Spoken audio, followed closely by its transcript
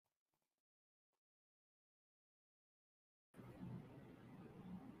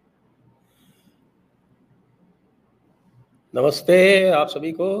नमस्ते आप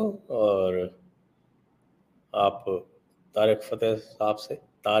सभी को। और आप तारिक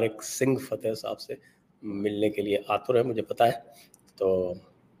सिंह फतेह साहब से मिलने के लिए आतुर है, मुझे पता है। तो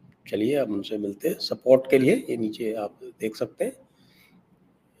चलिए अब उनसे मिलते हैं सपोर्ट के लिए। ये नीचे आप देख सकते हैं,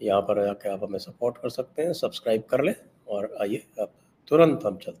 यहाँ पर आके आप हमें सपोर्ट कर सकते हैं, सब्सक्राइब कर लें। और आइए अब तुरंत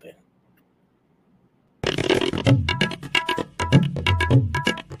हम चलते हैं।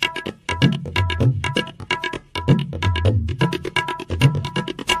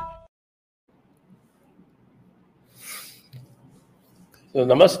 तो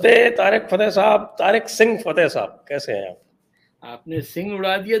नमस्ते तारिक सिंह फतेह साहब, कैसे हैं आप? आपने सिंह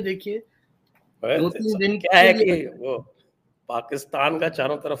उड़ा दिया। देखिए, तो 2-3 दिन क्या है कि वो पाकिस्तान का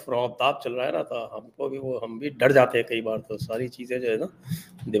चारों तरफ रौब-दाब चल रहा है ना, तो हमको भी हम भी डर जाते हैं कई बार। तो सारी चीजें जो है ना,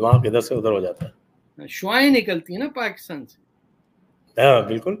 दिमाग इधर से उधर हो जाता है। शुआएं निकलती है ना पाकिस्तान से। हाँ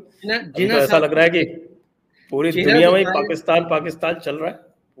बिल्कुल। अभी तो ऐसा लग रहा है कि पूरी दुनिया में ही पाकिस्तान चल रहा है।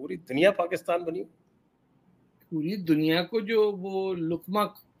 पूरी दुनिया पाकिस्तान बनी। पूरी दुनिया को जो वो लुकमा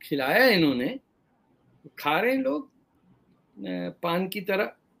खिलाया इन्होंने, खा रहे हैं लोग पान की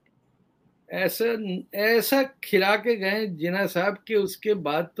तरह। ऐसा ऐसा खिला के गए जिन्ना साहब के उसके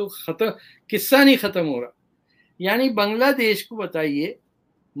बाद तो खत्म, किस्सा नहीं खत्म हो रहा। यानी बांग्लादेश को बताइए,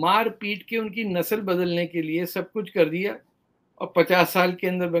 मार पीट के उनकी नस्ल बदलने के लिए सब कुछ कर दिया, और 50 साल के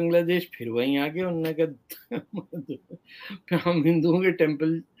अंदर बांग्लादेश फिर वहीं आ गए। उन्होंने कहा हम हिंदुओं के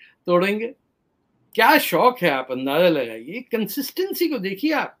टेम्पल तोड़ेंगे। क्या शौक है, आप अंदाजा लगाइए। कंसिस्टेंसी को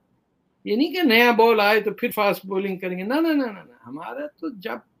देखिए आप। ये नहीं कि नया बॉल आए तो फिर फास्ट बॉलिंग करेंगे, ना ना ना ना ना। हमारा तो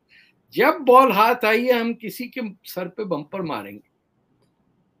जब जब बॉल हाथ आई है, हम किसी के सर पे बम्पर मारेंगे।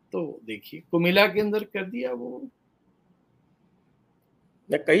 तो देखिए, कुमिला के अंदर कर दिया वो।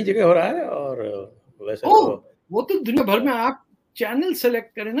 कई जगह हो रहा है। और वैसे तो वो तो दुनिया भर में। आप चैनल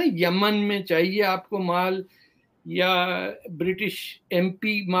सेलेक्ट करें ना, यमन में चाहिए आपको माल, या ब्रिटिश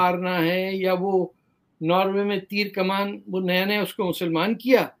एमपी मारना है, या वो नॉर्वे में तीर कमान, वो नया नया उसको मुसलमान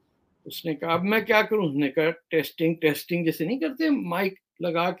किया। उसने कहा अब मैं क्या करूं। उसने कहा टेस्टिंग टेस्टिंग, जैसे नहीं करते माइक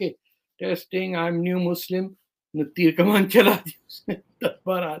लगा के, testing I am new Muslim. तीर कमान चला दी उसने 10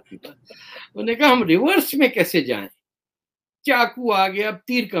 बार आती बात। उन्होंने कहा हम रिवर्स में कैसे जाएं। चाकू आ गया, अब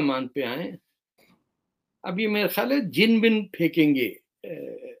तीर कमान पे आए। अब ये मेरा ख्याल है जिन बिन फेंकेंगे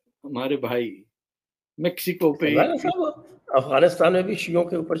हमारे भाई मेक्सिको पे। अफगानिस्तान में भी शियों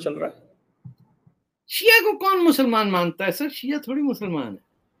के ऊपर चल रहा है। शिया को कौन मुसलमान मानता है सर? शिया थोड़ी मुसलमान है।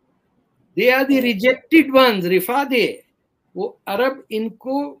 They are the rejected ones, रिफादे। वो अरब,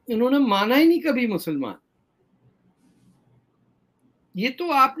 इन्होंने माना ही नहीं कभी मुसलमान। ये तो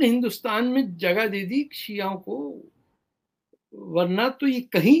आपने हिंदुस्तान में जगह दे दी शियाओं को, वरना तो ये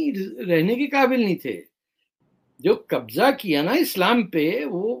कहीं रहने के काबिल नहीं थे। जो कब्जा किया ना इस्लाम पे,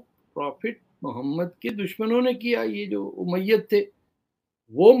 वो प्रॉफिट मोहम्मद के दुश्मनों ने किया। ये जो उमैयद थे,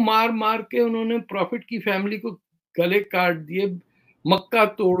 वो मार मार के उन्होंने प्रॉफिट की फैमिली को गले काट दिए, मक्का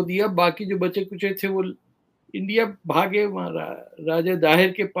तोड़ दिया। बाकी जो बचे कुचे थे वो इंडिया भागे, वहां राजा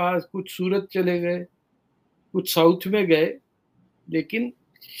दाहिर के पास, कुछ सूरत चले गए, कुछ साउथ में गए। लेकिन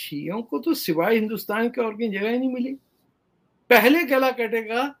शियों को तो सिवाय हिंदुस्तान के और कहीं जगह ही नहीं मिली। पहले गला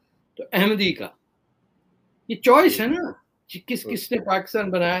कटेगा तो अहमदी का। ये चॉइस है ना, किसने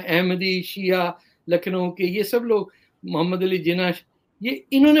पाकिस्तान बनाया। अहमदी, शिया, लखनऊ के ये सब लोग, मोहम्मद अली जिन्ना, ये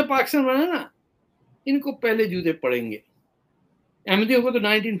इन्होंने पाकिस्तान बनाया ना। इनको पहले जूते पड़ेंगे। अहमदियों को तो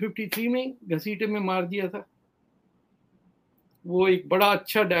 1953 में घसीटे में मार दिया था। वो एक बड़ा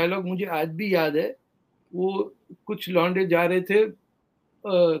अच्छा डायलॉग मुझे आज भी याद है। वो कुछ लौंडे जा रहे थे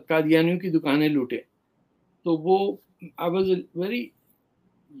कादियानियों की दुकानें लूटे, तो वो I was very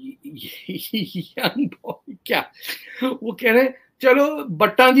young boy, क्या वो कह रहे चलो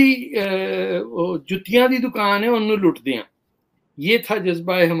बट्टा दी जुतियां दी दुकान है उन्होंने लुट दिया। ये था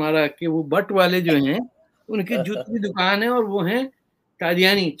जज्बा है हमारा कि वो बट वाले जो हैं उनकी जूती की दुकान है और वो हैं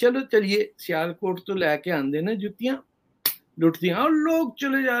कादियानी। चलो चलिए सियालकोट तो लेके आंदे ना जुतियां, लुट दिया। और लोग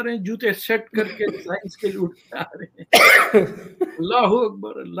चले जा रहे हैं जूते सेट करके साइंस के लूट जा रहे हैं। अल्लाह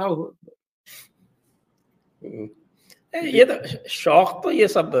अकबर, अल्लाह अकबर। ये तो शौक, तो ये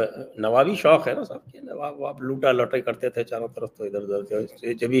सब नवाबी शौक है ना सबके। नवाब लूटा लुटाई करते थे चारों तरफ, तो इधर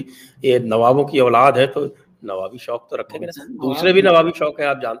उधर। जब भी ये नवाबों की औलाद है तो नवाबी शौक तो रखेंगे ना। दूसरे भी नवाबी शौक है,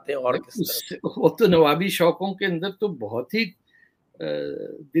 आप जानते हैं। और किस तरह वो तो नवाबी शौकों के अंदर तो बहुत ही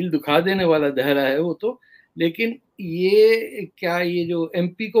दिल दुखा देने वाला दहरा है वो तो। लेकिन ये क्या, ये जो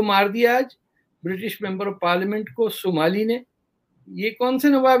एमपी को मार दिया आज, ब्रिटिश मेंबर ऑफ पार्लियामेंट को सोमाली ने, ये कौन से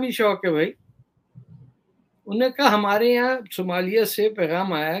नवाबी शौक है भाई? उन्हें कहा हमारे यहाँ सोमालिया से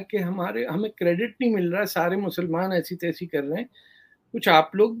पैगाम आया कि हमें क्रेडिट नहीं मिल रहा, सारे मुसलमान ऐसी तैसी कर रहे हैं, कुछ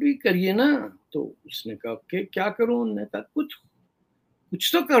आप लोग भी करिए ना। तो उसने कहा कि क्या करूं, उन्होंने कहा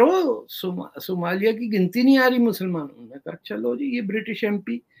कुछ तो करो, सोमालिया की गिनती नहीं आ रही मुसलमान। उन्होंने कहा चलो जी, ये ब्रिटिश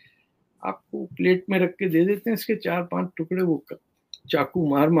एमपी आपको प्लेट में रख के दे देते हैं, इसके 4-5 टुकड़े, वो चाकू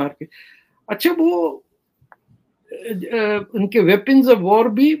मार मार के। अच्छा, वो उनके वेपन्स ऑफ वॉर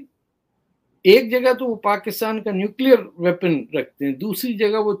भी, एक जगह तो वो पाकिस्तान का न्यूक्लियर वेपन रखते हैं, दूसरी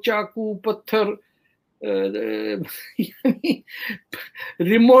जगह वो चाकू पत्थर, यानी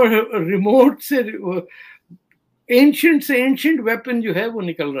रिमोट से एंशिएंट वेपन जो है वो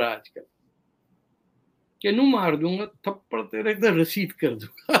निकल रहा है आजकल। केनू मार दूंगा थप्पड़ तेरे, इधर रसीद कर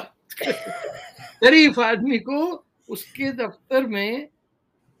दूंगा। गरीब आदमी को उसके दफ्तर में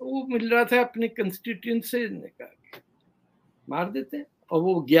वो मिल रहा था अपने कंस्टिट्यूएंट से, मार देते हैं, और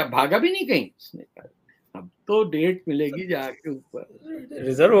वो गया, भागा भी नहीं कहीं। उसने कहा अब तो डेट मिलेगी जाके ऊपर।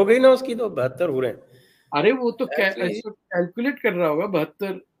 रिजर्व हो गई ना उसकी, तो 72 हो रहे हैं। अरे वो तो Actually, कैलकुलेट कर रहा होगा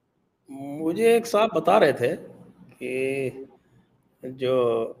 72। मुझे एक साहब बता रहे थे कि जो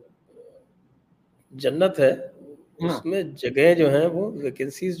जन्नत है हाँ, उसमें जगह जो है वो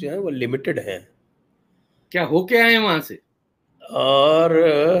वैकेंसीज जो है वो लिमिटेड हैं, क्या हो के आए वहां से? और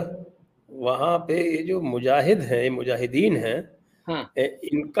वहाँ पे ये जो मुजाहिद हैं, मुजाहिदीन हैं, हाँ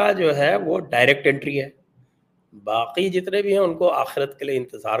इनका जो है वो डायरेक्ट एंट्री है। बाकी जितने भी हैं उनको आखिरत के लिए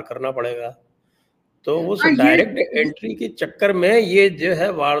इंतज़ार करना पड़ेगा। तो उस हाँ डायरेक्ट एंट्री के चक्कर में ये जो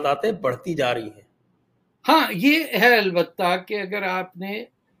है वारदातें बढ़ती जा रही हैं। हाँ, ये है अलबत्ता कि अगर आपने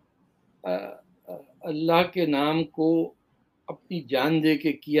अल्लाह के नाम को अपनी जान दे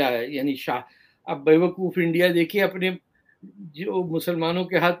के किया है, यानी अब बेवकूफ इंडिया देखिए, अपने जो मुसलमानों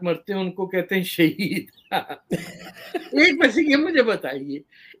के हाथ मरते हैं उनको कहते हैं शहीद। एक बस ये मुझे बताइए,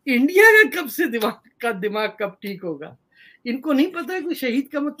 इंडिया का कब से दिमाग कब ठीक होगा? इनको नहीं पता है कि शहीद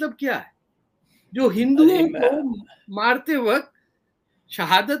का मतलब क्या है। जो अरे हिंदुओं मैं को मारते वक्त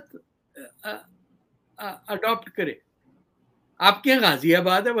शहादत अडॉप्ट करे, आपके यहाँ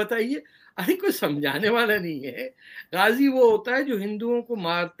गाजियाबाद है, बताइए। अरे कोई समझाने वाला नहीं है। गाजी वो होता है जो हिंदुओं को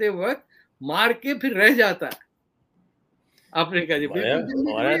मारते वक्त मार के फिर रह जाता है। आपने कहा जी बिल्कुल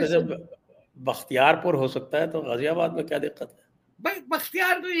दिल्ली हमारे में यहाँ तो ऐसे। जब बख्तियारपुर हो सकता है तो गाजियाबाद में क्या दिक्कत है? भाई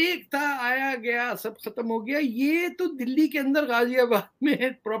बख्तियार तो एक था, आया गया, सब खत्म हो गया। ये तो दिल्ली के अंदर गाजियाबाद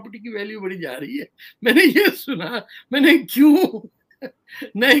में प्रॉपर्टी की वैल्यू बढ़ी जा रही है। मैंने ये सुना, मैंने क्यों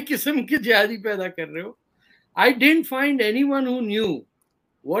नए किस्म के जिहादी पैदा कर रहे हो? I didn't find anyone who knew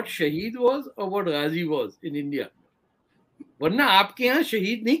what शहीद वाज और व्हाट गाजी वाज इन इंडिया। वरना आपके यहाँ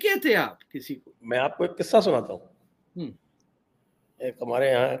शहीद नहीं कहते आप किसी को। मैं आपको एक किस्सा सुनाता हूँ। हम्म, एक हमारे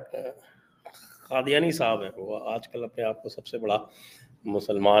यहाँ कादियानी साहब है, वो आजकल अपने आप को सबसे बड़ा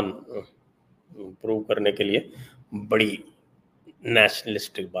मुसलमान प्रूव करने के लिए बड़ी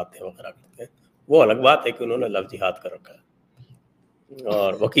नेशनलिस्टिक बातें वगैरह करते हैं। वो अलग बात है कि उन्होंने लव जिहाद कर रखा है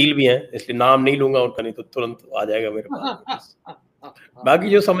और वकील भी हैं, इसलिए नाम नहीं लूंगा उनका, नहीं तो तुरंत आ जाएगा मेरे पास नोटिस। बाकी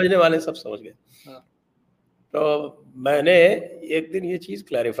जो समझने वाले सब समझ गए। तो मैंने एक दिन ये चीज़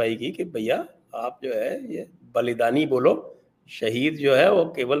क्लैरिफाई की कि भैया आप जो है ये बलिदानी बोलो, शहीद जो है वो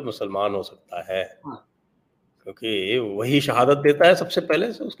केवल मुसलमान हो सकता है, क्योंकि वही शहादत देता है, सबसे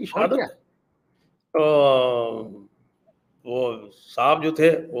पहले से उसकी और क्या? शहादत है। तो वो साहब जो थे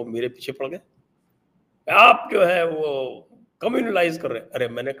वो मेरे पीछे पड़ गए, आप जो है वो कम्युनलाइज कर रहे हैं। अरे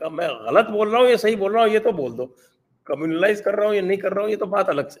मैंने कहा मैं गलत बोल रहा हूँ या सही बोल रहा हूँ ये तो बोल दो, कम्युनलाइज कर रहा हूँ या नहीं कर रहा हूँ ये तो बात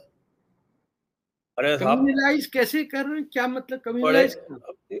अलग से। अरे साहब कम्युनलाइज कैसे कर रहे हैं? क्या मतलब बड़े, कम्युनलाइज?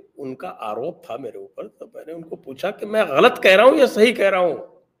 उनका आरोप था मेरे ऊपर, तो मैंने उनको पूछा कि मैं गलत कह रहा हूँ या सही कह रहा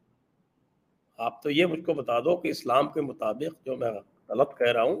हूँ, आप तो ये मुझको बता दो कि इस्लाम के मुताबिक जो मैं गलत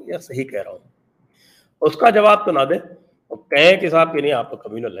कह रहा हूँ या सही कह रहा हूँ। उसका जवाब तो ना दे, वो कहें कि साहब कि नहीं आप तो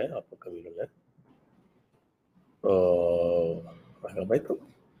कम्युनल है, आप तो कम्युनल है। तो मैं कहा भाई तो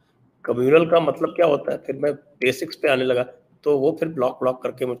कम्युनल का मतलब क्या होता है? फिर मैं बेसिक्स पे आने लगा, तो वो फिर ब्लॉक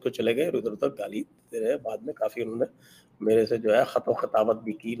करके मुझको चले गए, इधर उधर गाली दे रहे। बाद में काफ़ी उन्होंने मेरे से जो है खत खतावत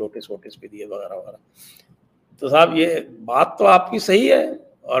भी की, नोटिस भी दिए वगैरह वगैरह। तो साहब ये बात तो आपकी सही है,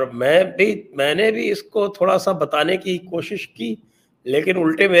 और मैंने भी इसको थोड़ा सा बताने की कोशिश की, लेकिन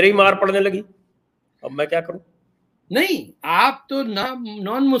उल्टे मेरे ही मार पड़ने लगी। अब मैं क्या करूं? नहीं, आप तो ना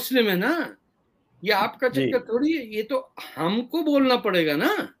नॉन मुस्लिम है ना, ये आपका जी चक्कर थोड़ी है। ये तो हमको बोलना पड़ेगा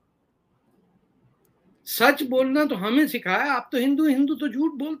ना, सच बोलना तो हमें सिखाया। आप तो हिंदू हिंदू तो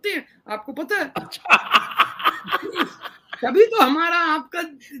झूठ बोलते हैं, आपको पता है। अच्छा। तभी तो हमारा आपका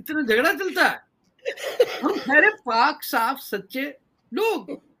इतना झगड़ा चलता है। हम ठहरे पाक साफ सच्चे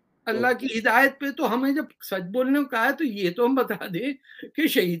लोग, अल्लाह की हिदायत पे। तो हमें जब सच बोलने को कहा है तो ये तो हम बता दें कि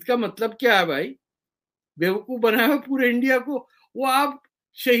शहीद का मतलब क्या है। भाई बेवकूफ बनाया हुआ पूरे इंडिया को। वो आप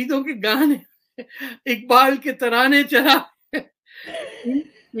शहीदों के गाने, इकबाल के तराने चला,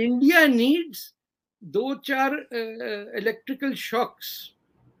 India needs 2-4 electrical shocks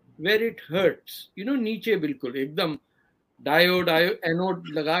where it hurts, नीचे बिल्कुल एकदम डायोड एनोड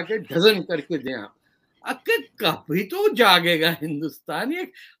लगा के डजन करके दें आप। अके कभी तो जागेगा हिंदुस्तान,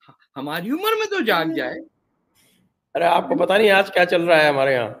 ये हमारी उम्र में तो जाग जाए। अरे आपको पता नहीं आज क्या चल रहा है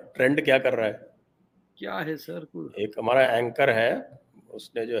हमारे यहाँ, ट्रेंड क्या कर रहा है? क्या है सर? एक हमारा एंकर है,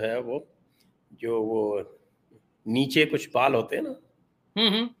 उसने जो है वो नीचे कुछ बाल होते हैं ना,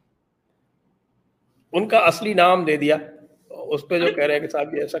 हम्म। उनका असली नाम दे दिया। उस पे जो अरे कह रहे हैं कि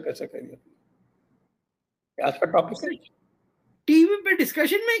साहब ये ऐसा कैसे कह दिया, आज का टॉपिक है। टीवी पे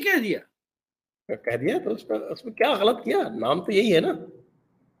डिस्कशन में कह दिया। कह दिया तो उसमें क्या गलत किया? नाम तो यही है ना।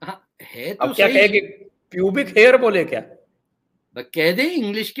 हाँ, है तो अब क्या सही। कहे कि प्यूबिक हेयर बोले क्या? कह दे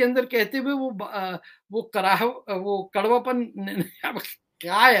इंग्लिश के अंदर कहते हुए वो कराह वो कड़वापन अब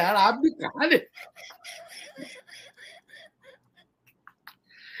क्या यार, आप भी कहाँ ले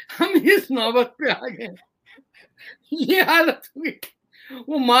हम इस नौबत पे आ गए। ये हालत हुई,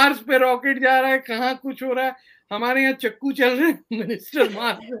 वो मार्स पे रॉकेट जा रहा है, कहाँ कुछ हो रहा है, हमारे यहाँ चक्कू चल रहे हैं, मिनिस्टर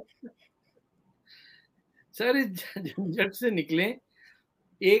मार्स पे। सर इस झंझट से निकले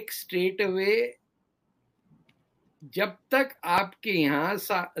एक स्ट्रेट अवे। जब तक आपके यहाँ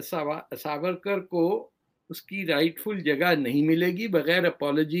सावरकर को उसकी राइटफुल जगह नहीं मिलेगी बगैर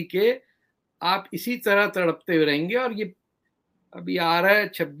अपॉलॉजी के, आप इसी तरह तड़पते हुए रहेंगे। और ये अभी आ रहा है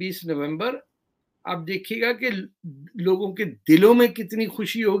 26 नवंबर, आप देखिएगा कि लोगों के दिलों में कितनी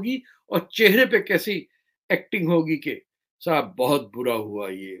खुशी होगी और चेहरे पे कैसी एक्टिंग होगी कि साहब बहुत बुरा हुआ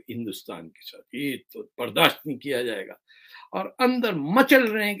ये हिंदुस्तान के साथ, ये तो बर्दाश्त नहीं किया जाएगा। और अंदर मचल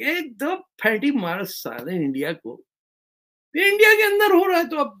रहे हैं कि एकदम फैटी मार साले इंडिया को। इंडिया के अंदर हो रहा है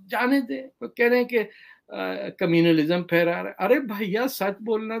तो अब जाने दे। तो कह रहे हैं कि कम्युनलिज्म फहरा रहा है। अरे भैया सच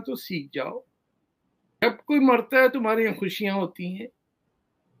बोलना तो सीख जाओ। जब कोई मरता है तुम्हारी यहाँ खुशियां होती हैं।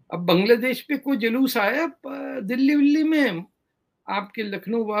 अब बांग्लादेश पे कोई जुलूस आया दिल्ली विल्ली में, आपके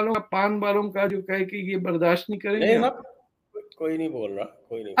लखनऊ वालों का, पान वालों का, जो कहे कि ये बर्दाश्त नहीं करेंगे नहीं हम। साहब, कोई नहीं बोल रहा,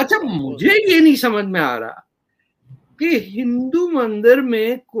 कोई नहीं अच्छा, बोल रहा वो। मुझे ये नहीं समझ में आ रहा कि हिंदू मंदिर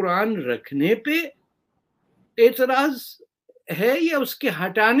में कुरान रखने पे एतराज है या उसके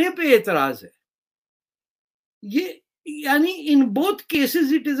हटाने पे एतराज है। ये यानी in both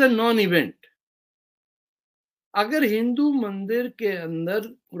cases it is a non event. अगर हिंदू मंदिर के अंदर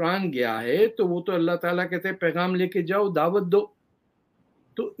कुरान गया है तो वो तो अल्लाह ताला कहते हैं पैगाम लेके जाओ, दावत दो।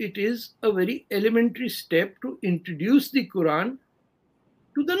 तो it is a very elementary step to introduce the Quran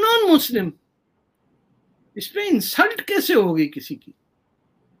to the non Muslim. इसमें इंसल्ट कैसे होगी किसी की?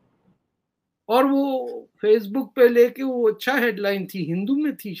 और वो फेसबुक पे लेके, वो अच्छा हेडलाइन थी, हिंदू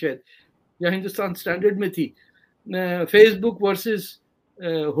में थी शायद या हिंदुस्तान स्टैंडर्ड में थी, फेसबुक वर्सेस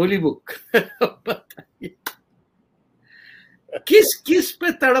होली बुक। बताइए किस किस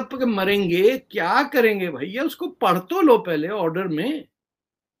पे तड़प के मरेंगे, क्या करेंगे भैया? उसको पढ़ तो लो पहले ऑर्डर में।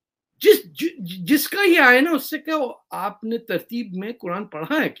 जिसका ये आए ना उससे क्या, आपने तरतीब में कुरान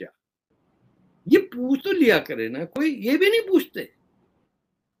पढ़ा है क्या? ये पूछ तो लिया करे ना, कोई ये भी नहीं पूछते।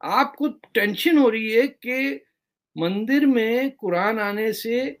 आपको टेंशन हो रही है कि मंदिर में कुरान आने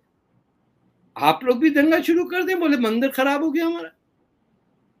से आप लोग भी दंगा शुरू कर दें, बोले मंदिर खराब हो गया हमारा।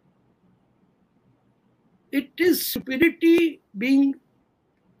 It is superiority being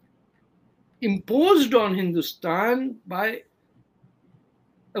imposed on Hindustan by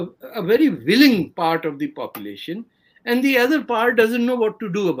a very willing part of the population, and the other part doesn't know what to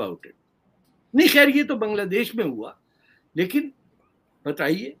do about it. नहीं, खैर ये तो बांग्लादेश में हुआ, लेकिन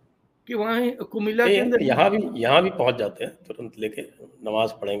बताइए कि वहां कुमिल्ला के अंदर यहाँ भी पहुंच जाते हैं तुरंत लेके,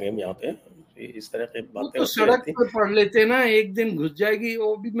 नमाज पढ़ेंगे हम यहाँ पे, इस तरह की वो बातें तो होती सड़क रहती। पर पढ़ लेते ना, एक दिन घुस जाएगी।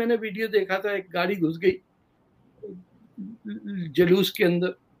 वो भी मैंने वीडियो देखा था, एक गाड़ी घुस गई जुलूस के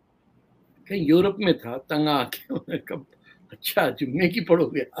अंदर, कहीं यूरोप में था, तंग आके कब अच्छा जुम्मे की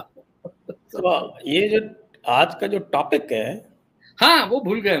पढ़ोगे आप? तो ये जो आज का जो टॉपिक है, हाँ वो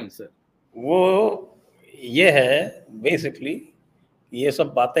भूल गए हम सर। वो ये है बेसिकली, ये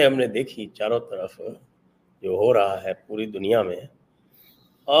सब बातें हमने देखी चारों तरफ जो हो रहा है पूरी दुनिया में।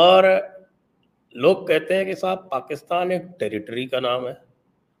 और लोग कहते हैं कि साहब पाकिस्तान एक टेरिटरी का नाम है,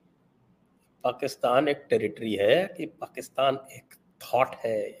 पाकिस्तान एक टेरिटरी है, कि पाकिस्तान एक थॉट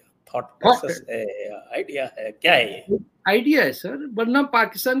है, थॉट प्रोसेस है, आइडिया है, क्या है ये? आइडिया है सर, वरना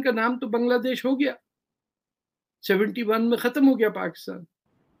पाकिस्तान का नाम तो बांग्लादेश हो गया, 71 में खत्म हो गया Pakistan.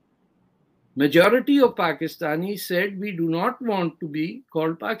 Majority of Pakistanis said we do not want to be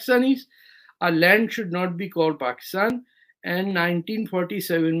called Pakistanis. Our land should not be called Pakistan. And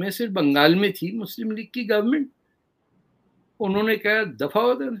 1947 में सिर्फ बंगाल में थी मुस्लिम लीग की गवर्नमेंट। उन्होंने कहा दफा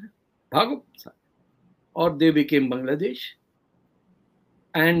उधर भागो, और दे बिकेम बांग्लादेश।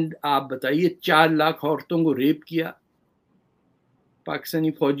 एंड आप बताइए 4 लाख औरतों को रेप किया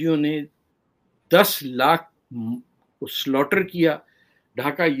पाकिस्तानी फौजियों ने, 10 लाख को स्लॉटर किया।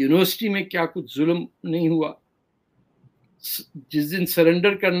 ढाका यूनिवर्सिटी में क्या कुछ जुल्म नहीं हुआ। जिस दिन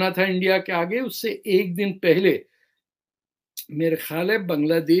सरेंडर करना था इंडिया के आगे, उससे एक दिन पहले मेरे ख्याल है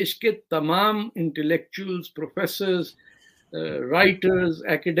बांग्लादेश के तमाम intellectuals, professors, writers,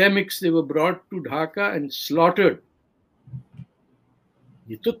 academics, they were brought to Dhaka and slaughtered.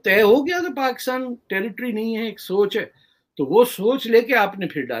 ये तो तय हो गया था पाकिस्तान टेरिटरी नहीं है, एक सोच है। तो वो सोच लेके आपने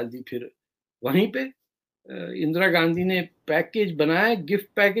फिर डाल दी। फिर वहीं पे इंदिरा गांधी ने पैकेज बनाया, गिफ्ट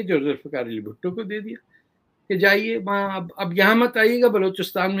पैकेज, और जुल्फिकार अली भुट्टो को दे दिया कि जाइए वहां, अब यहाँ मत आइएगा,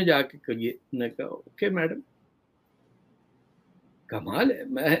 बलोचिस्तान में जाके करिए। ने कहा ओके मैडम। कमाल है,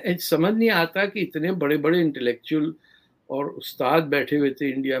 मैं समझ नहीं आता कि इतने बड़े बड़े इंटेलेक्चुअल और उस्ताद बैठे हुए थे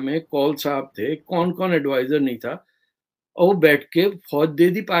इंडिया में, कौल साहब थे, कौन कौन एडवाइजर नहीं था, और वो बैठ के फौज दे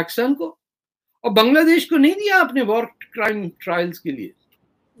दी पाकिस्तान को। और बांग्लादेश को नहीं दिया आपने वॉर क्राइम ट्रायल्स के लिए,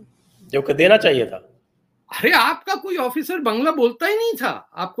 जो कि देना चाहिए था। अरे आपका कोई ऑफिसर बांग्ला बोलता ही नहीं था,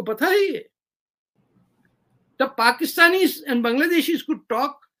 आपको पता है ये। तब Pakistanis and Bangladeshis could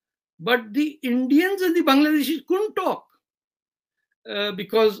talk, but the Indians and the Bangladeshis couldn't talk,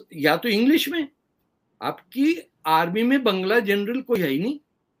 because या तो इंग्लिश में, आपकी आर्मी में बांग्ला जनरल कोई है ही नहीं।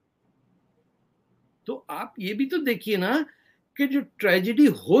 तो आप ये भी तो देखिए ना कि जो ट्रेजेडी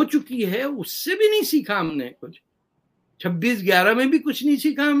हो चुकी है उससे भी नहीं सीखा हमने कुछ। 26/11 में भी कुछ नहीं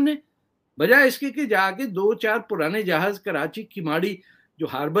सीखा हमने, बजाय इसके कि जाके 2-4 पुराने जहाज कराची की माड़ी जो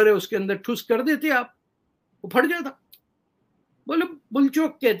हार्बर है उसके अंदर ठुस कर देते आप, वो फट जाता। बोले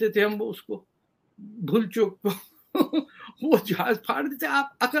बुलचोक कहते थे हम उसको, भूलचोक को वो जहाज फाड़ देते।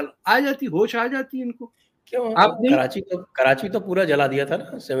 आप अकल आ जाती, होश आ जाती इनको। क्यों? आपने कराची तो पूरा जला दिया था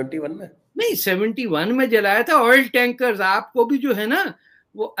ना 71 में। नहीं, 71 में जलाया था ऑयल टैंकर्स। आपको भी जो है ना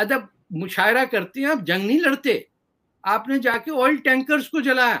वो अदब मुशायरा करते हैं, आप जंग नहीं लड़ते, आपने जाके ऑयल टैंकर्स को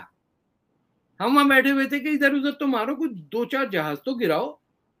जलाया। हम वहां बैठे हुए थे कि इधर उधर तो मारो, कुछ 2-4 जहाज तो गिराओ।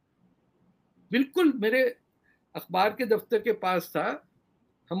 बिल्कुल मेरे अखबार के दफ्तर के पास था,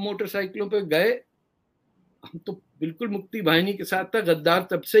 हम मोटरसाइकिलों पे गए, हम तो बिल्कुल मुक्ति वाहिनी के साथ था, गद्दार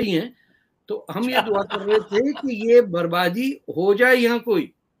तब से ही हैं। तो हम ये दुआ कर रहे थे कि ये बर्बादी हो जाए, यहाँ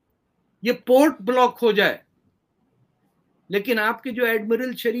कोई ये पोर्ट ब्लॉक हो जाए। लेकिन आपके जो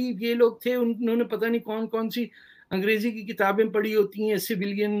एडमिरल शरीफ ये लोग थे, उन्होंने पता नहीं कौन कौन सी अंग्रेजी की किताबें पढ़ी होती हैं,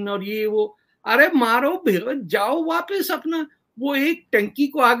 सिविलियन और ये वो। अरे मारो जाओ वापस अपना। वो एक टंकी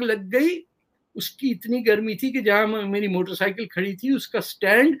को आग लग गई, उसकी इतनी गर्मी थी कि जहां मेरी मोटरसाइकिल खड़ी थी उसका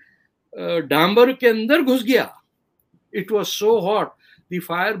स्टैंड डांबर के अंदर घुस गया। It was so hot, the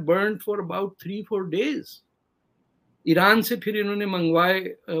fire burn for about 3-4 days। Iran से फिर इन्होंने मंगवाए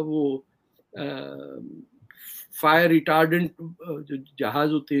वो फायर रिटार्डेंट जो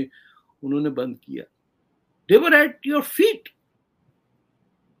जहाज होते, उन्होंने बंद किया। दे वर एट योर फीट।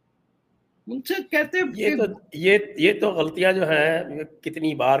 उनसे कहते ये तो गलतियां जो हैं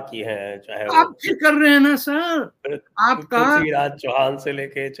कितनी बार की हैं, चाहे आप फिर कर रहे हैं ना सर। आपका पृथ्वीराज चौहान से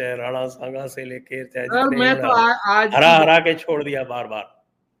लेके, चाहे राणा सांगा से लेके, चाहे सर, जितने मैं तो आज हरा हरा के छोड़ दिया बार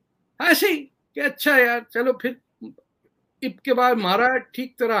बार। ऐसे ही कि अच्छा यार चलो, फिर इब के बाद मारा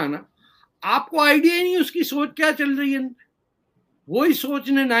ठीक तरह आना। आपको आइडिया ही नहीं उसकी सोच क्या चल रही है। वही सोच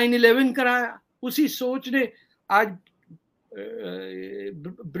ने 9/11 कराया, उसी सोच ने आज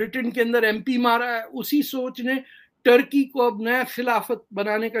ब्रिटेन के अंदर एमपी मारा है, उसी सोच ने टर्की को अब नया खिलाफत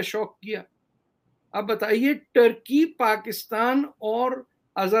बनाने का शौक किया। अब बताइए, टर्की, पाकिस्तान और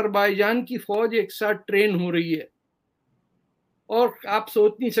अजरबैजान की फौज एक साथ ट्रेन हो रही है, और आप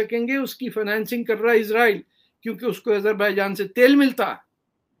सोच नहीं सकेंगे उसकी फाइनेंसिंग कर रहा है इजराइल, क्योंकि उसको अजरबैजान से तेल मिलता है।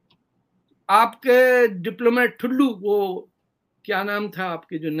 आपके डिप्लोमेट ठुल्लू, वो क्या नाम था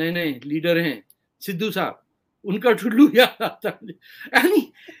आपके जो नए नए लीडर हैं, सिद्धू साहब, उनका ठुल्लू याद आता है।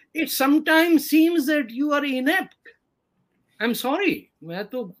 It sometimes seems that you are inept. I am sorry, मैं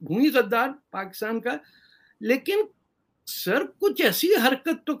तो हूं ही गद्दार पाकिस्तान का, लेकिन सर कुछ ऐसी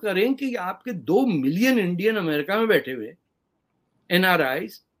हरकत तो करें कि आपके 2 मिलियन इंडियन अमेरिका में बैठे हुए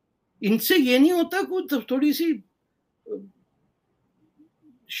एनआरआईज, इनसे ये नहीं होता कुछ थोड़ी सी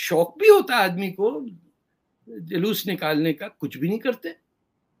शौक भी होता आदमी को जुलूस निकालने का? कुछ भी नहीं करते।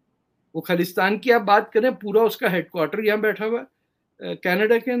 वो खालिस्तान की आप बात करें, पूरा उसका हेडक्वार्टर यहाँ बैठा हुआ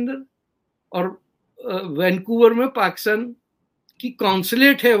कनाडा के अंदर, और वैंकूवर में पाकिस्तान की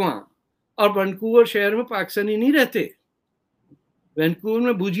कॉन्सुलेट है वहां, और वैंकूवर शहर में पाकिस्तानी नहीं रहते। वैंकूवर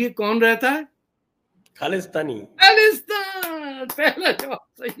में बूझिए कौन रहता है? खालिस्तानी। खालिस्तान। पहला जवाब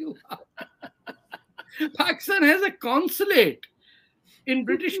सही हुआ। Pakistan has a consulate in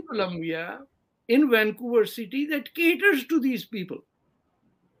British Columbia, in Vancouver City, that caters to these people.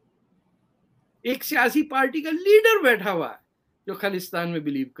 एक सियासी पार्टी का लीडर बैठा हुआ है जो खालिस्तान में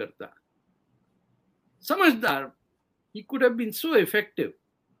बिलीव करता है, समझदार। he could have been so effective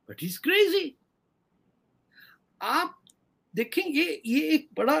but he's crazy। आप देखेंगे ये एक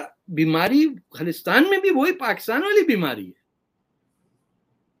बड़ा बीमारी खालिस्तान में भी वही पाकिस्तान वाली बीमारी है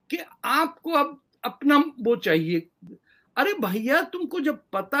कि आपको अब अपना वो चाहिए। अरे भैया, तुमको जब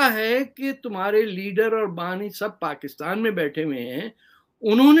पता है कि तुम्हारे लीडर और बानी सब पाकिस्तान में बैठे हुए हैं,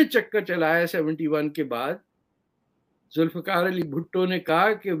 उन्होंने चक्कर चलाया 71 के बाद, जुल्फिकार अली भुट्टो ने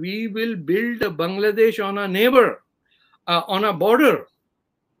कहा कि we will build Bangladesh on a neighbour, on a border,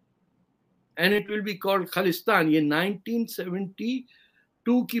 and it will be called Khalistan. ये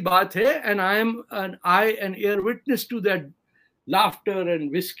 1972 की बात है, and I am an I an ear witness to that laughter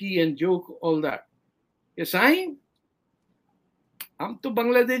and whisky and joke all that. ये साईं, हम तो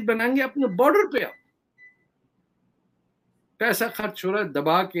बांग्लादेश बनाएंगे अपने बॉर्डर पे। अब पैसा खर्च हो रहा है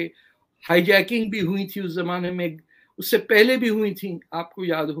दबा के, हाईजैकिंग भी हुई थी उस जमाने में, उससे पहले भी हुई थी, आपको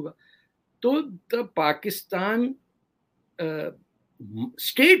याद होगा। तो the Pakistan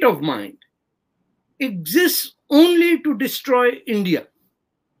state of mind exist only to destroy India.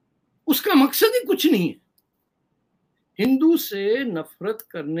 उसका मकसद ही कुछ नहीं है। हिंदू से नफरत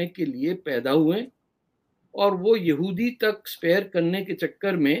करने के लिए पैदा हुए और वो यहूदी तक स्पेयर करने के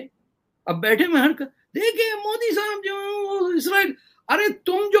चक्कर में अब बैठे में हर देखिए मोदी साहब जो इसराइल, अरे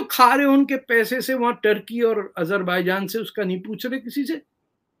तुम जो खा रहे हो उनके पैसे से वहां टर्की और अजरबैजान से, उसका नहीं पूछ रहे किसी से।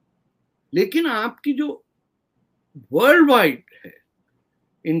 लेकिन आपकी जो वर्ल्ड वाइड है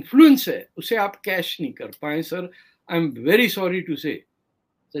इन्फ्लुएंस है, उसे आप कैश नहीं कर पाए। Sir, I am very sorry to say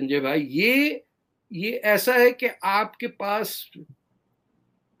Sanjay भाई, ये ऐसा है कि आपके पास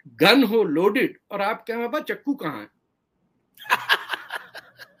गन हो लोडेड और आप कहें बाबा चक्कू कहाँ है,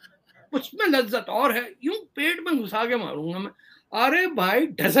 उसमें लज्जत और है, यूं पेट में घुसा के मारूंगा मैं। अरे भाई,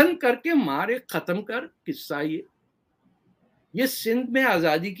 डजन करके मारे, खत्म कर किस्सा। ये सिंध में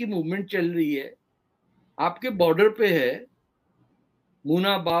आजादी की मूवमेंट चल रही है, आपके बॉर्डर पे है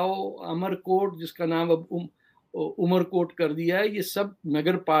मूना बाओ, अमरकोट, जिसका नाम अब उमरकोट कर दिया है, ये सब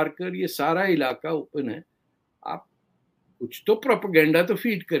नगर पार्कर, ये सारा इलाका ओपन है। आप कुछ तो प्रोपेगेंडा तो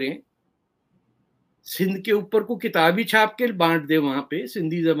फीड करें, सिंध के ऊपर को किताबी छाप के बांट दे वहां पे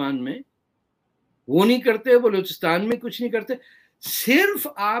सिंधी जबान में। वो नहीं करते, बलूचिस्तान में कुछ नहीं करते। सिर्फ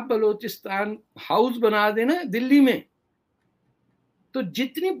आप बलूचिस्तान हाउस बना देना दिल्ली में, तो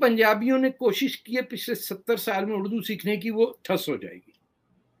जितनी पंजाबियों ने कोशिश की है पिछले 70 साल में उर्दू सीखने की, वो ठस हो जाएगी।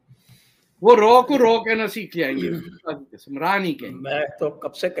 वो रॉ को रॉ कहना सीख जाएंगे, रा नहीं कहेंगे। मैं तो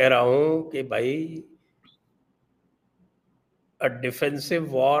कब से कह रहा हूं कि भाई, a defensive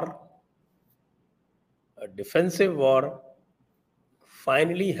war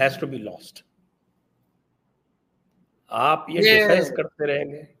finally has to be lost. आप ये डिफेंस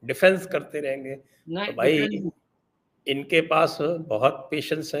करते रहेंगे तो भाई इनके पास बहुत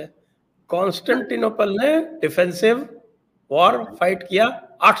पेशेंस है। कॉन्स्टेंटिनोपल ने डिफेंसिव वॉर फाइट किया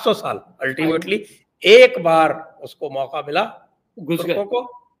 800 साल, अल्टीमेटली एक बार उसको मौका मिला, घुस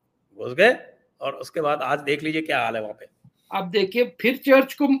गए और उसके बाद आज देख लीजिए क्या हाल है वहां पे। आप देखिए, फिर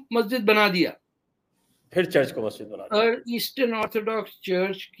चर्च को मस्जिद बना दिया, और ईस्टर्न ऑर्थोडॉक्स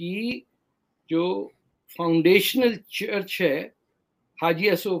चर्च की जो फाउंडेशनल चर्च है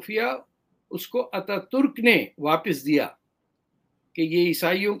हाजिया सोफिया, उसको अतातुर्क ने वापस दिया कि ये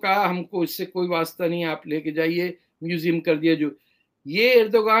ईसाइयों का, हमको इससे कोई वास्ता नहीं, आप लेके जाइए, म्यूजियम कर दिया। जो ये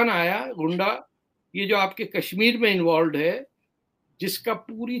एर्दोगान आया गुंडा, ये जो आपके कश्मीर में इन्वॉल्व है, जिसका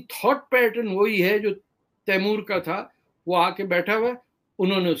पूरी थॉट पैटर्न वही है जो तैमूर का था, वो आके बैठा हुआ है,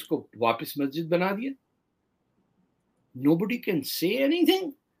 उन्होंने उसको वापस मस्जिद बना दिया। Nobody can say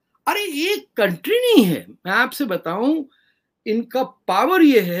anything. अरे एक कंट्री नहीं है, मैं आपसे बताऊं, इनका पावर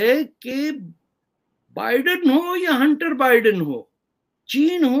ये है कि बाइडेन हो या हंटर बाइडेन हो,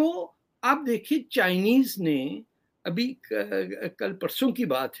 चीन हो, आप देखिए चाइनीज ने अभी कल परसों की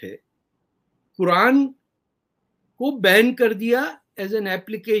बात है, कुरान को बैन कर दिया as an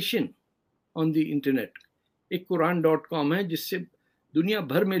application on the internet. एक कुरान.com है जिससे दुनिया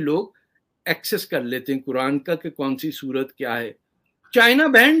भर में लोग एक्सेस कर लेते हैं कुरान का कि कौन सी सूरत क्या है। China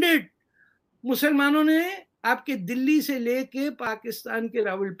band it. मुसलमानों ने आपके दिल्ली से लेके पाकिस्तान के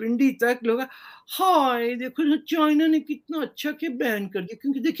रावलपिंडी तक लोग, हाय देखो चाइना ने कितना अच्छा के बैन कर दिया,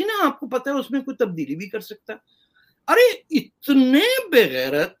 क्योंकि देखिए ना, आपको पता है उसमें कोई तब्दीली भी कर सकता। अरे इतने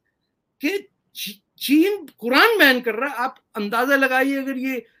बेगैरत कि चीन कुरान बैन कर रहा है। आप अंदाजा लगाइए अगर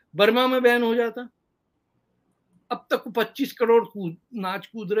ये बर्मा में बैन हो जाता, अब तक 25 करोड़ नाच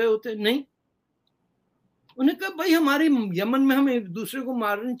कूद रहे होते। नहीं, उन्हें कहा भाई हमारे यमन में हम एक दूसरे को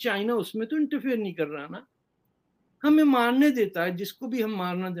मार रहे हैं, चाइना उसमें तो इंटरफेयर नहीं कर रहा ना, हमें मारने देता है जिसको भी हम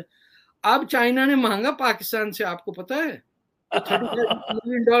मारना दे। अब चाइना ने मांगा पाकिस्तान से, आपको पता है, $35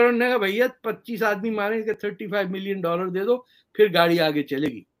 मिलियन ने कहा भैया 25 आदमी मारेंगे, $35 मिलियन दे दो, फिर गाड़ी आगे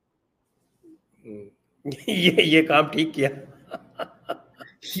चलेगी। ये काम ठीक किया।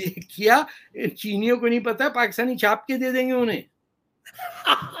 ये किया, चीनियों को नहीं पता, पाकिस्तानी छाप के दे देंगे उन्हें,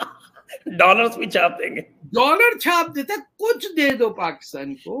 डॉलर्स भी छाप देंगे, डॉलर छाप देता, कुछ दे दो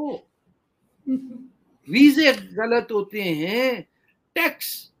पाकिस्तान को। वीजे गलत होते हैं,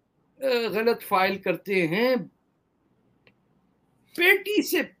 टैक्स गलत फाइल करते हैं,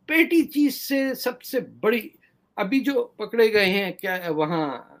 पेटी चीज से सबसे बड़ी अभी जो पकड़े गए हैं, क्या वहां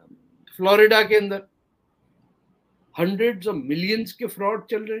फ्लोरिडा के अंदर हंड्रेड्स ऑफ मिलियंस के फ्रॉड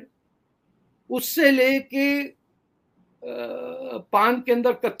चल रहे हैं, उससे लेके पान के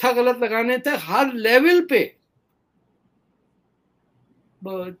अंदर कत्था गलत लगाने तक हर लेवल पे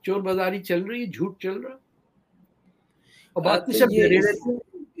चोर बाजारी चल रही है, झूठ चल रहा है, और बाकी सब डरे रहते हैं।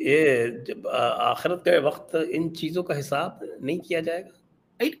 ये जब आखिरत के वक्त इन चीजों का हिसाब नहीं किया जाएगा,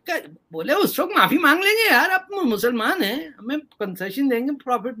 बोले उस वक्त माफी मांग लेंगे यार, आप मुसलमान हैं, हमें कंसेशन देंगे,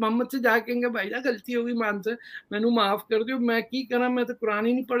 प्रॉफिट मोहम्मद से जाके भाई गलती होगी मान से, मैनू माफ कर दो, मैं की करा, मैं तो कुरान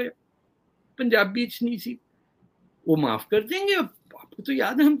ही नहीं पढ़े, पंजाबी नहीं सी, वो माफ कर देंगे। आपको तो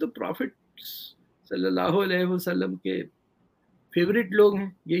याद है, हम तो प्रॉफिट सल्लल्लाहु अलैहि वसल्लम के फेवरेट लोग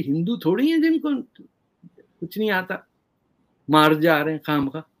हैं, ये हिंदू थोड़ी हैं जिनको कुछ नहीं आता, मार जा रहे हैं खाम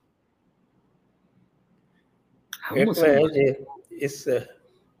खा। इस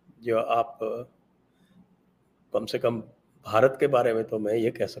जो आप कम से कम भारत के बारे में तो मैं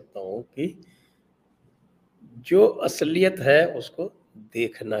ये कह सकता हूँ कि जो असलियत है उसको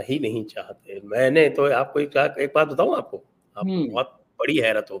देखना ही नहीं चाहते। मैंने तो आपको एक बात बताऊं, आपको बहुत बड़ी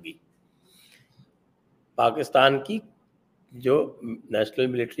हैरत होगी। पाकिस्तान की जो नेशनल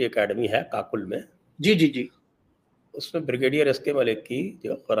मिलिट्री एकेडमी है काकुल में, जी जी जी, उसमें ब्रिगेडियर एसके मलिक की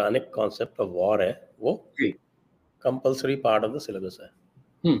जो कुरानिक कॉन्सेप्ट ऑफ वॉर है वो compulsory part of the syllabus है।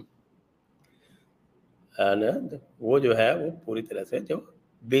 एंड वो जो है वो पूरी तरह से जो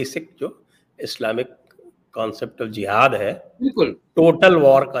बेसिक जो इस्लामिक कॉन्सेप्ट ऑफ जिहाद है, बिल्कुल टोटल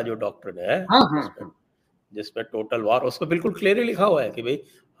वॉर का जो डॉक्ट्रिन है, जिसमें टोटल वॉर, उसमें बिल्कुल क्लियरली लिखा हुआ है कि भाई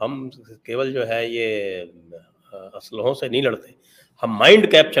हम केवल जो है ये असलहों से नहीं लड़ते, हम माइंड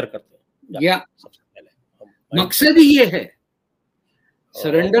कैप्चर करते हैं। या सबसे पहले मकसद ही ये है,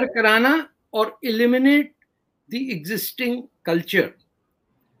 सरेंडर कराना और एलिमिनेट द एग्जिस्टिंग कल्चर,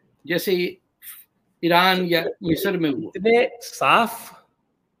 जैसे ईरान या मिस्र में हुआ। इतने साफ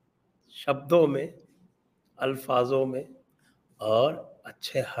शब्दों में, अल्फाजों में और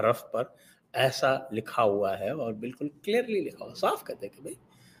अच्छे हरफ पर ऐसा लिखा हुआ है, और बिल्कुल क्लियरली लिखा हुआ, साफ कहते हैं कि भाई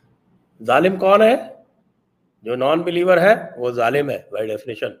जालिम कौन है, जो नॉन बिलीवर है वो जालिम है बाय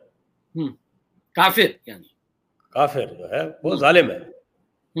डेफिनेशन, काफिर, यानी काफिर जो है वो जालिम है,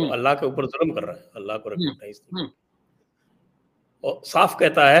 वो अल्लाह के ऊपर जुल्म कर रहा है, अल्लाह को रिकॉग्नाइज नहीं। और साफ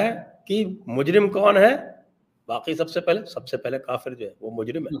कहता है कि मुजरिम कौन है, बाकी सबसे पहले काफिर जो है वो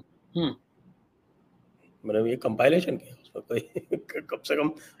मुजरिम है। मैंने ये कंपाइलेशन किया, उसमें कोई कम से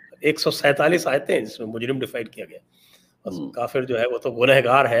कम 147 आयतें हैं जिसमें मुजरिम डिफाइड किया गया, बस काफिर जो है वो तो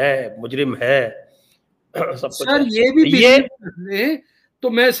गुनहगार है, मुजरिम है, सब कुछ सर है। ये भी बिलीव कर लें तो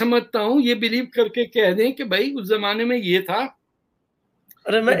मैं समझता हूँ, ये बिलीव करके कह दें कि भाई उस जमाने में ये था।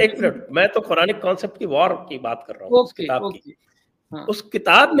 अरे मैं एक मिनट, मैं तो कुरानिक कॉन्सेप्ट की वॉर की बात कर रहा हूँ, उस किताब की। उस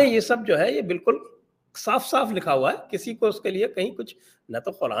किताब में ये सब जो है ये बिल्कुल साफ साफ लिखा हुआ है, किसी को उसके लिए कहीं कुछ ना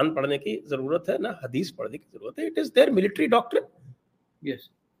तो कुरान पढ़ने की जरूरत है ना हदीस पढ़ने की जरूरत है, it is there military doctrine. Yes,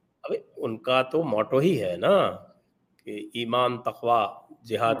 अबे उनका तो मोटो ही है ना कि ईमान, तकवा,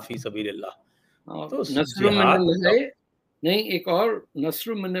 जिहाद फी सबीलिल्लाह, तो जिहाद नहीं, एक और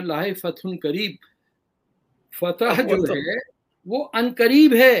नस्र मिनल्लाह फतहुन करीब, फतह जो है वो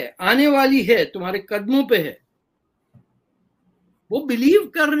अनकरीब है, आने वाली है, तुम्हारे कदमों पे है। वो बिलीव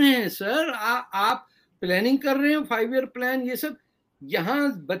कर रहे हैं सर, आप प्लानिंग कर रहे हैं, 5 ईयर प्लान, ये सब।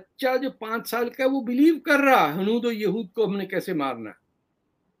 यहाँ बच्चा जो 5 साल का वो बिलीव कर रहा है हनूद और यहूद को हमने कैसे मारना।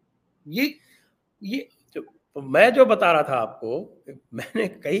 ये तो मैं जो बता रहा था आपको, मैंने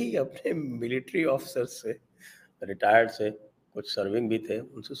कई अपने मिलिट्री ऑफिसर्स से, रिटायर्ड से, कुछ सर्विंग भी थे,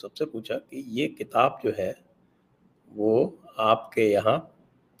 उनसे सबसे पूछा कि ये किताब जो है वो आपके यहाँ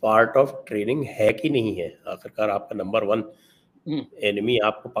पार्ट ऑफ ट्रेनिंग है कि नहीं है। आखिरकार आपका नंबर 1 एनिमी,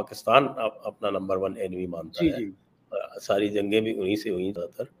 आपको पाकिस्तान अपना नंबर 1 एनिमी मानता है, सारी जंगें भी उन्हीं से हुई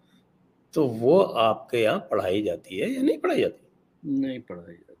ज़्यादातर, तो वो आपके यहाँ पढ़ाई जाती है या नहीं पढ़ाई जाती? नहीं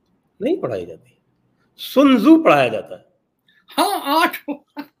पढ़ाई जाती। सुन त्जू पढ़ाया जाता है। हाँ, 8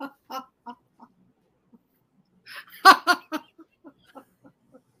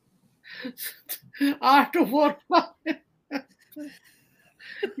 8 4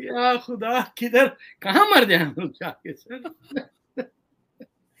 या खुदा, किधर कहाँ मर जाए हम लोग जाके सर।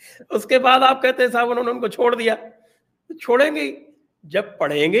 उसके बाद आप कहते हैं साहब उन्होंने उनको छोड़ दिया, तो छोड़ेंगे ही जब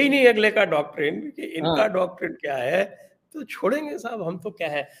पढ़ेंगे ही नहीं अगले का डॉक्ट्रिन कि इनका डॉक्ट्रिन क्या है, तो छोड़ेंगे साहब। हम तो क्या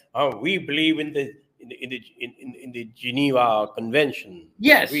है, हाँ, we believe in the in the Geneva Convention.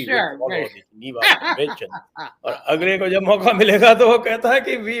 Yes, We will sure, follow yes. the Geneva Convention. और अगले को जब मौका मिलेगा तो वो कहता है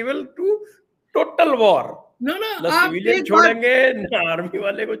कि we will do total war. No, no, ना आप सिविलियन एक बात, छोड़ेंगे, ना आर्मी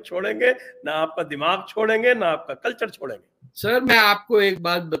वाले को छोड़ेंगे, ना आपका दिमाग छोड़ेंगे, ना आपका कल्चर छोड़ेंगे। सर मैं आपको एक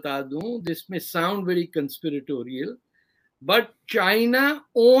बात बता दूं, this may sound very conspiratorial, but China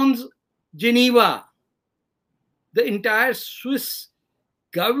owns Geneva, the entire Swiss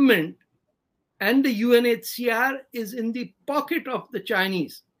government and the UNHCR is in the pocket of the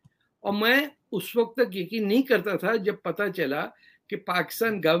Chinese. और मैं उस वक्त तक यकीन नहीं करता था जब पता चला कि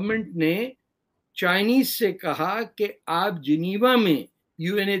पाकिस्तान गवर्नमेंट ने चाइनीज से कहा कि आप जिनीवा में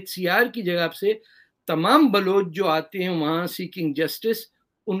UNHCR की जगह से तमाम बलोच जो आते हैं वहां सीकिंग जस्टिस,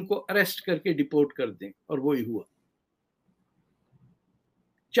 उनको अरेस्ट करके डिपोर्ट कर दें, और वही हुआ।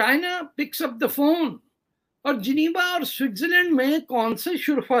 China picks up the phone. और जिनीवा और स्विट्जरलैंड में कौन से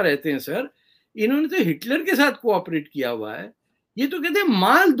शुरफा रहते हैं सर, इन्होंने तो हिटलर के साथ कोऑपरेट किया हुआ है। ये तो कहते हैं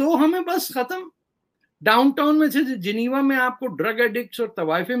माल दो हमें, बस खत्म। डाउनटाउन में से जिनीवा में आपको ड्रग एडिक्ट्स और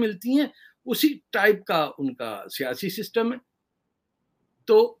तवाइफें मिलती हैं, उसी टाइप का उनका सियासी सिस्टम है।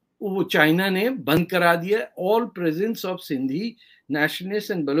 तो वो चाइना ने बंद करा दिया, all presence of Sindhi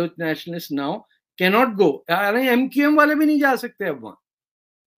nationalist and Baloch nationalist now cannot go. अरे MQM वाले भी नहीं जा सकते अब वहां।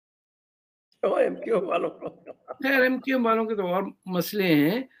 MQM वालों को, खैर MQM वालों के तो और मसले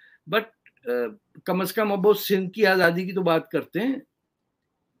हैं, बट कम से कम अब वो सिंध की आजादी की तो बात करते हैं।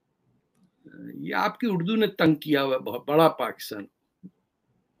 ये आपकी उर्दू ने तंग किया हुआ बहुत बड़ा पाकिस्तान,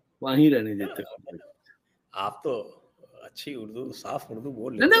 वहीं रहने देते। आप तो अच्छी उर्दू, साफ उर्दू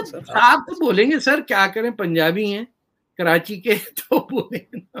बोल ना लेते ना, हैं सर। आप तो बोलेंगे सर, क्या करें, पंजाबी हैं कराची के, तो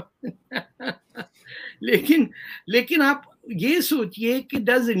बोलेंगे। लेकिन आप ये सोचिए कि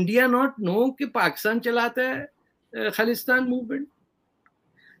डज इंडिया नॉट नो कि पाकिस्तान चलाता है खालिस्तान मूवमेंट।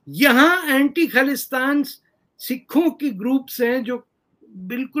 यहाँ एंटी खालिस्तान सिखों के ग्रुप्स हैं जो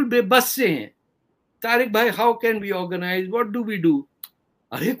बिल्कुल बेबस से हैं। तारिक भाई, how can we organise, what do we do?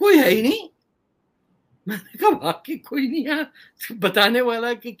 अरे कोई है ही नहीं। मैंने कहा बाकी कोई नहीं है बताने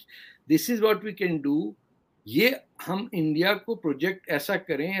वाला कि this is what we can do. ये हम इंडिया को प्रोजेक्ट ऐसा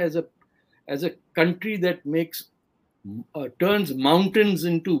करें as a country that makes turns mountains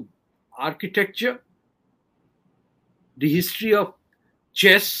into architecture, the history of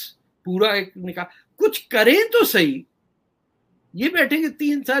chess पूरा एक निकाल, कुछ करें तो सही। ये बैठेंगे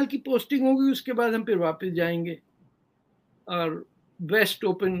 3 साल की पोस्टिंग होगी, उसके बाद हम फिर वापस जाएंगे और वेस्ट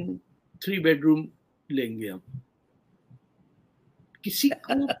ओपन 3 बेडरूम लेंगे हम। किसी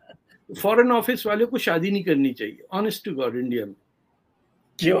को फॉरेन ऑफिस वाले को शादी नहीं करनी चाहिए, ऑनेस्ट टू गॉड। इंडिया में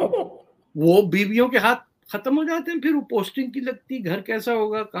क्यों? वो बीवियों के हाथ खत्म हो जाते हैं, फिर वो पोस्टिंग की लगती, घर कैसा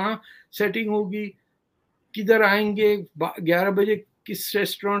होगा, कहाँ सेटिंग होगी, किधर आएंगे, 11 बजे किस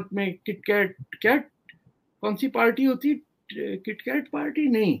रेस्टोरेंट में, किटकैट कैट कौन सी पार्टी होती, किटकैट पार्टी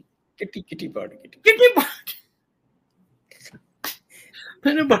नहीं, किटी पार्टी।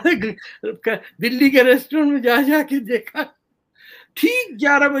 मैंने बड़े दिल्ली के रेस्टोरेंट में जाके देखा, ठीक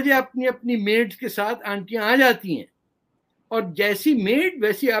 11 बजे अपनी अपनी मेड्स के साथ आंटियां आ जाती हैं, और जैसी मेड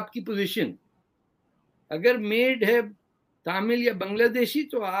वैसी आपकी पोजीशन। अगर मेड है तमिल या बांग्लादेशी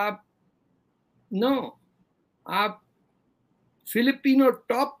तो आप फिलिपिनो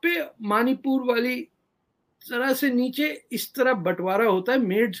टॉप पे, मणिपुर वाली तरह से नीचे, इस तरह बंटवारा होता है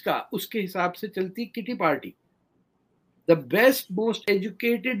मेड्स का, उसके हिसाब से चलती kitty party. The best, most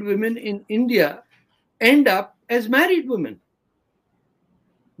educated women in India end up as married women.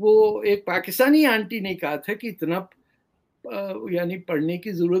 वो एक पाकिस्तानी आंटी ने कहा था कि इतना यानी पढ़ने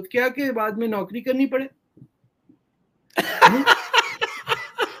की जरूरत क्या कि बाद में नौकरी करनी पड़े।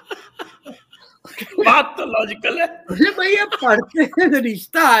 बात तो लॉजिकल है। अरे भाई, अब पढ़ते हैं,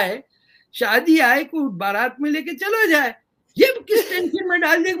 रिश्ता आए, शादी आए, को बारात में लेके चला जाए, ये किस टेंशन में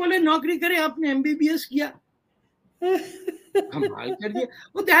डाल दे, बोले नौकरी करें, आपने MBBS किया, कमाल कर दिया।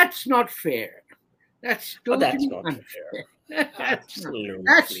 Well, that's not fair. That's totally unfair. That's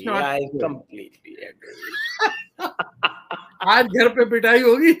not I fair. completely agree. आज घर पे पिटाई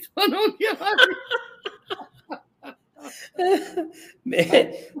होगी दोनों की हमारी।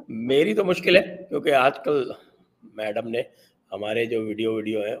 मेरी तो मुश्किल है, क्योंकि आजकल मैडम ने हमारे जो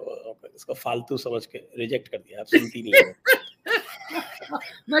वीडियो है उसको फालतू समझ के रिजेक्ट कर दिया। आप सुनती नहीं है।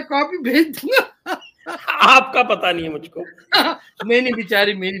 मैं कॉपी भेज दूंगा। आपका पता नहीं है मुझको। नहीं,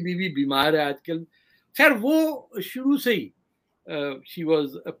 बेचारी मेरी बीवी बीमार है आजकल। खैर वो शुरू से ही she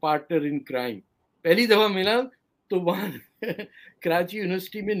was a partner in crime. पहली दफा मिला तो वहां कराची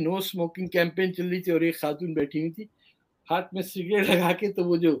यूनिवर्सिटी में नो स्मोकिंग कैंपेन चल रही थी और एक खातून बैठी हुई थी हाथ में सिगरेट लगा के, तो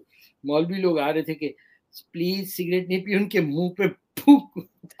वो जो मौलवी लोग आ रहे थे कि प्लीज सिगरेट नहीं पी, उनके मुंह पे फूंक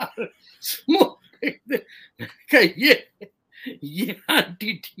स्मोक फेंक दे। ये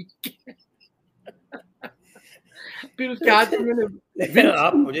आंटी ठीक है। फिर उसके हाथ में मैंने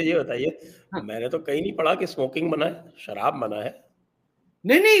आप मुझे ये बताइए, हाँ। मैंने तो कहीं नहीं पढ़ा कि स्मोकिंग मना है, शराब मना है।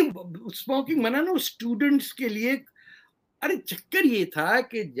 नहीं स्मोकिंग मना ना स्टूडेंट्स के लिए। अरे चक्कर ये था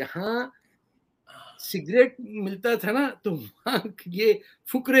कि जहां सिगरेट मिलता था ना तो वहां ये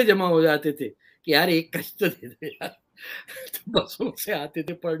फुकरे जमा हो जाते थे कि यार एक कश तो दे दे यार। तो बसों से आते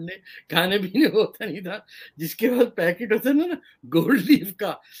थे पढ़ने, खाने पीने होता नहीं था। जिसके पास पैकेट होता ना गोल्ड लीफ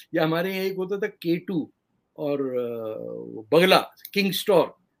का, या हमारे यहाँ एक होता था K2 और बगला किंग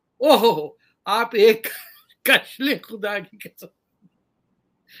स्टोर। ओहो आप एक कश ले खुदा की कसम,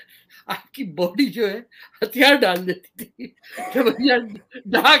 आपकी बॉडी जो है हथियार डाल देती थी कि भैया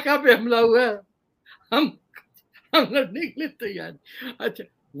ढाका पे हमला हुआ है, हम लड़ने के लिए तैयार। अच्छा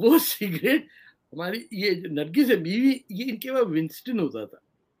वो सिगरेट हमारी ये नरगिस से बीवी, ये इनके पास विंस्टन होता था।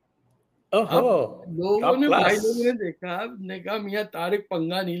 ओहो, अब लोगों टॉप ने, भाई क्लास। लोगों ने देखा, ने कहा मियाँ तारिक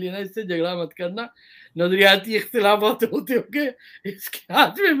पंगा नहीं लेना, इससे झगड़ा मत करना, नजरियाती इख्तिलाफात होते होंगे, इसके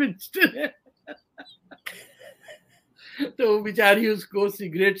हाथ में विंस्टन है। तो बेचारी उसको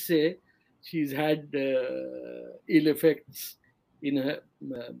सिगरेट से she's had ill effects in her,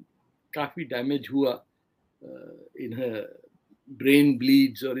 काफी डैमेज हुआ in her brain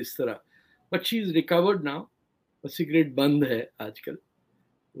bleeds और इस तरह, but she is recovered now। Cigarette बंद है आजकल,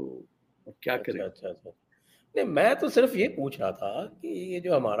 तो अब क्या करें। अच्छा। नहीं, मैं तो सिर्फ ये पूछ रहा था कि ये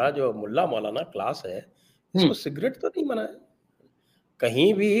जो हमारा जो मुल्ला मौलाना क्लास है, इसको सिगरेट तो नहीं मना है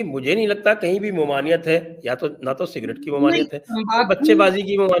कहीं भी। मुझे नहीं लगता कहीं भी ममानियत है, या तो ना तो सिगरेट की नहीं ममानियत है, तो तंबाकू बच्चेबाजी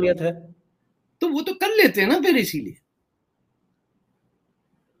की ममानियत है। तो वो तो कर लेते हैं ना फिर, इसीलिए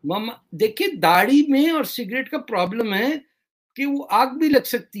मामा देखिए दाढ़ी में और सिगरेट का प्रॉब्लम है कि वो आग भी लग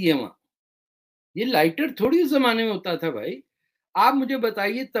सकती है वहां। ये लाइटर थोड़ी उस जमाने में होता था भाई। आप मुझे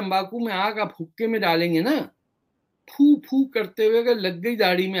बताइए तंबाकू में आग आप हुक्के में डालेंगे ना, फू फू करते हुए अगर लग गई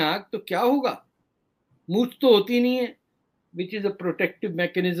दाढ़ी में आग तो क्या होगा। मूछ तो होती नहीं है, which is a protective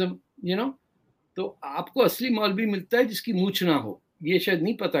mechanism, you no. तो आपको असली मौलवी मिलता है जिसकी मूछ ना हो, ये शायद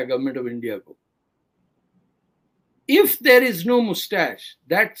नहीं पता गवर्नमेंट ऑफ इंडिया को। If there is no moustache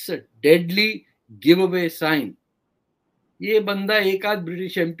that's a deadly give away sign. ये बंदा एक आध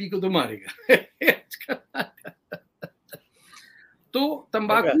ब्रिटिश एमपी को तो मारेगा। तो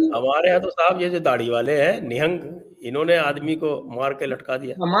तंबाकू हमारे यहाँ तो साहब ये जो दाढ़ी वाले हैं निहंग, इन्होंने आदमी को मार के लटका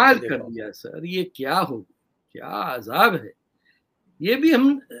दिया, कमाल आपने कर देखा हो। दिया सर, ये क्या हो गया, क्या अजाब है। ये भी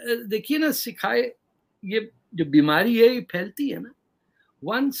हम देखिए ना सिखाए, ये जो बीमारी है ये फैलती है ना।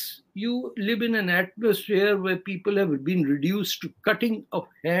 once you live in an atmosphere where people have been reduced to cutting of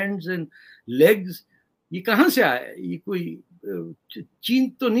hands and legs, ये कहाँ से आया है, ये कोई चीन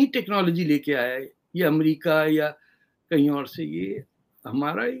तो नहीं टेक्नोलॉजी लेके आया है, ये अमेरिका या कहीं और से, ये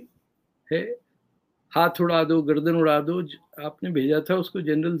हमारा ही है। हाथ उड़ा दो, गर्दन उड़ा दो। आपने भेजा था उसको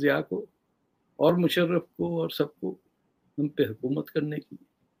जनरल जिया को और मुशर्रफ को और सबको हम पे हुकूमत करने की।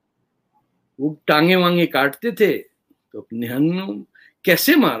 वो टांगे वांगे काटते थे तो अपने हन्नों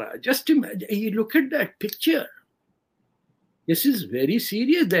कैसे मारा। Just imagine, look at that picture. This is very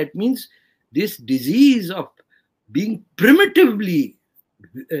serious. That means this disease of being प्रिमिटिवली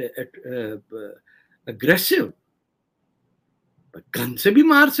aggressive. Gun से भी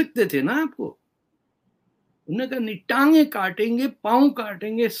मार सकते थे ना आपको। उन्होंने कहा नहीं, टांगे काटेंगे, पांव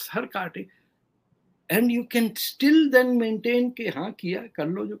काटेंगे, सर काटेंगे, and you can still then maintain के हाँ किया, कर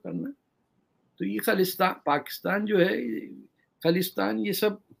लो जो करना। तो ये खालिस्तान, पाकिस्तान जो है, खालिस्तान, ये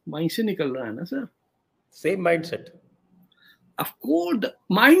सब वहीं से निकल रहा है ना sir. Same mindset. Of course, the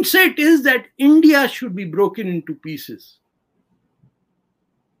mindset is that India should be broken into pieces.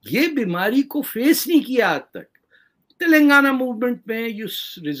 ये बीमारी को फेस नहीं किया आज तक। तेलंगाना मूवमेंट में you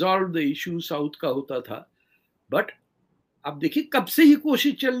resolve the issue, south का होता था, बट अब देखिए कब से ये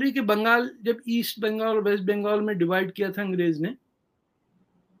कोशिश चल रही कि बंगाल, जब ईस्ट बंगाल और वेस्ट बंगाल में डिवाइड किया था अंग्रेज ने,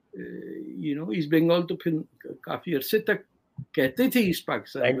 यू नो, ईस्ट बंगाल तो फिर काफी अरसे तक कहते थे ईस्ट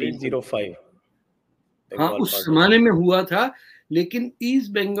पाकिस्तान, 1905 हाँ उस जमाने में हुआ था, लेकिन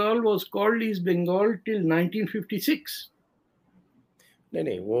east Bengal was called east Bengal till 1956।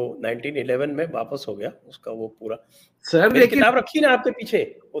 नहीं, वो 1911 में वापस हो गया उसका वो पूरा। सर मेरी लेकिन किताब रखी ना आपके पीछे,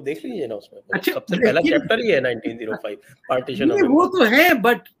 वो देख लीजिए ना, उसमें अच्छा सबसे पहला चैप्टर ही है 1905 पार्टीशन ऑफ वो इंडिया। तो है,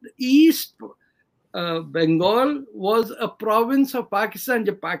 but east Bengal was a province of Pakistan.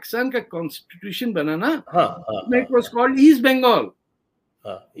 जब पाकिस्तान का कॉन्स्टिट्यूशन बना ना, हाँ हाँ हाँ it was called east Bengal.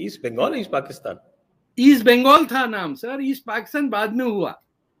 हाँ, east Bengal, east Pakistan. East Bengal था नाम सर, ईस्ट पाकिस्तान बाद में हुआ.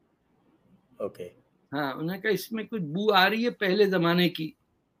 ओके. हाँ, उन्होंने कहा इसमें कुछ बू आ रही है पहले जमाने की,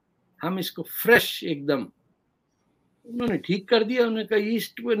 हम इसको फ्रेश एकदम. उन्होंने ठीक कर दिया. उन्होंने कहा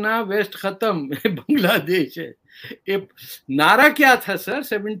ईस्ट ना, वेस्ट खत्म, बांग्लादेश है. नारा क्या था सर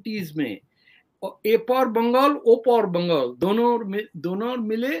 70s में? एप और बंगाल, ओप और बंगाल, दोनों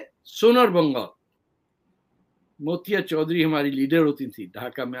मिले सोनर बंगाल. मोतिया चौधरी हमारी लीडर होती थी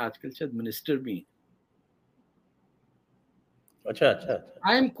ढाका में, आजकल शायद मिनिस्टर भी. अच्छा अच्छा अच्छा.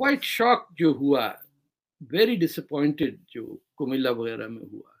 आई एम क्वाइट शॉक जो हुआ, वेरी डिसअपॉइंटेड जो कुमिल्ला वगैरह में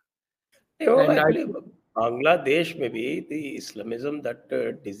हुआ. वो एंड एक्चुअली आई बांग्लादेश में भी द इस्लामिज्म,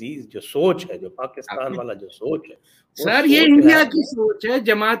 दैट डिजीज, जो सोच है, जो पाकिस्तान वाला जो सोच है, वो सर ये सोच है. इंडिया की सोच है,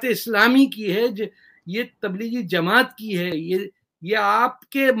 जमात इस्लामी की है, ये तबलीगी जमात की है, ये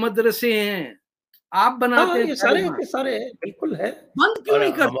आपके मदरसे हैं, आप बनाते हाँ, हैं ये सारे तालिबान. के सारे बिल्कुल है. बंद क्यों और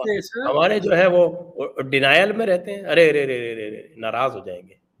नहीं करते हैं सर? हमारे जो है वो डिनायल में रहते हैं. अरे अरे अरे अरे अरे, नाराज हो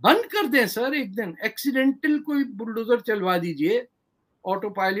जाएंगे. बंद कर दें सर. एक दिन एक्सीडेंटल कोई बुलडोजर चलवा दीजिए, ऑटो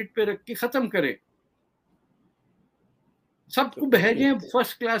पायलट पे रख के खत्म करें. सबको भेजें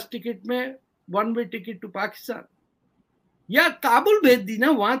फर्स्ट क्लास टिकट में, one way ticket to Pakistan. या काबुल भेज दी ना,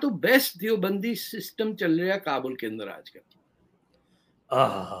 वहां तो बेस्ट देवबंदी सिस्टम चल रहा है काबुल के अंदर आजकल. हाँ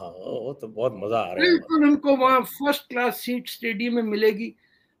हाँ हाँ, वो तो बहुत मजा आ रहा है वहाँ बिल्कुल, पे. उनको वहां फर्स्ट क्लास सीट स्टेडियम में मिलेगी.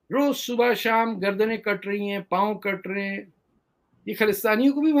 रोज सुबह शाम गर्दनें कट रही हैं, पांव कट रहे हैं. ये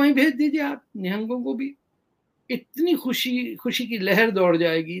खालिस्तानियों को भी वहीं भेज दीजिए आप, निहंगों को भी. इतनी खुशी खुशी की लहर दौड़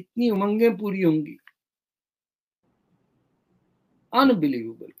जाएगी, इतनी उमंगें पूरी होंगी.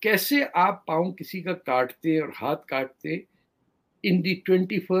 अनबिलीवेबल. कैसे आप पांव किसी का काटते और हाथ काटते इन दी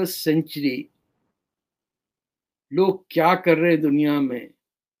 21st सेंचुरी. लोग क्या कर रहे हैं दुनिया में.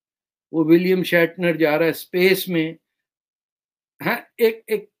 वो विलियम शैटनर जा रहा है स्पेस में. हाँ, एक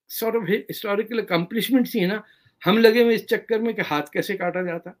एक सॉर्ट ऑफ हिस्टोरिकल अकम्पलिशमेंट सी है ना. हम लगे हुए इस चक्कर में कि हाथ कैसे काटा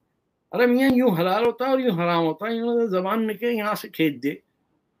जाता. अरे मियाँ, यूं हलाल होता है और यूं हराम होता है, यूं जबान निकले यहां से खींच दे.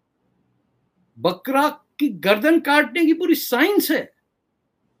 बकरा की गर्दन काटने की पूरी साइंस है.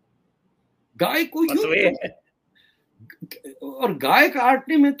 गाय को यूं, फतवे. और गाय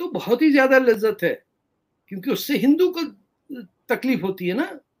काटने में तो बहुत ही ज्यादा लज्जत है, क्योंकि उससे हिंदू को तकलीफ होती है ना.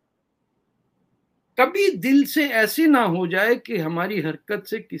 कभी दिल से ऐसे ना हो जाए कि हमारी हरकत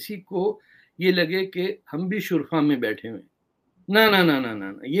से किसी को ये लगे कि हम भी शुरफा में बैठे हुए. ना ना ना ना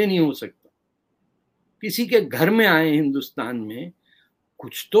ना ना, ये नहीं हो सकता. किसी के घर में आए हिंदुस्तान में,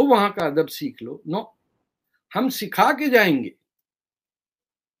 कुछ तो वहां का अदब सीख लो. नो, हम सिखा के जाएंगे.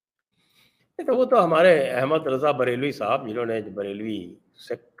 तो वो तो हमारे अहमद रजा बरेलवी साहब, जिन्होंने बरेलवी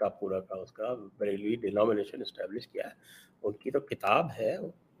सेक्ट का पूरा का उसका बरेलवी डिनोमिनेशन इस्टेब्लिश किया है, उनकी तो किताब है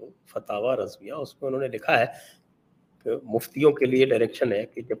फतावा रज़विया. उसमें उन्होंने लिखा है कि मुफ्तियों के लिए डायरेक्शन है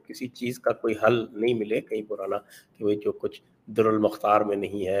कि जब किसी चीज़ का कोई हल नहीं मिले कहीं पुराना, कि वही जो कुछ दुरुल मुख्तार में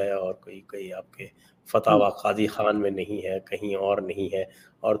नहीं है, और कोई कहीं आपके फतावा काजी खान में नहीं है, कहीं और नहीं है,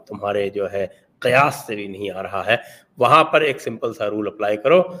 और तुम्हारे जो है कयास से भी नहीं आ रहा है, वहाँ पर एक सिंपल सा रूल अप्लाई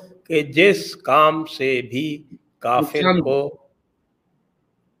करो कि जिस काम से भी काफिर नुकसान को हो,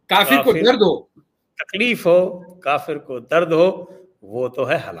 काफिर को काफिर दर्द हो. तकलीफ हो, काफिर को दर्द हो, वो तो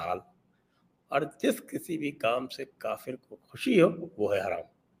है हलाल. और जिस किसी भी काम से काफिर को खुशी हो, वो है हराम.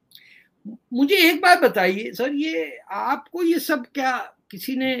 मुझे एक बात बताइए सर, ये आपको ये सब क्या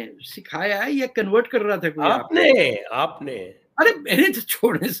किसी ने सिखाया है या कन्वर्ट कर रहा था कोई आप? आपने आपने अरे मैंने तो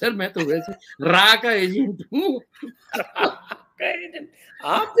छोड़े सर, मैं तो वैसे रा का एजेंट हूँ.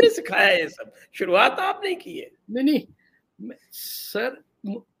 आपने सिखाया ये सब, शुरुआत आपने की है. नहीं नहीं सर,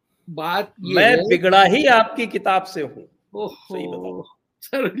 बात ये मैं है. बिगड़ा ही आपकी किताब से हूँ, ओहो सही बताओ.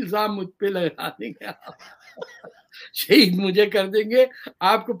 सर, इल्जाम मुझ पे लगा देंगे आप. शहीद मुझे कर देंगे,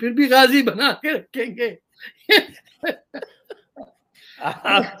 आपको फिर भी गाजी बना के रखेंगे.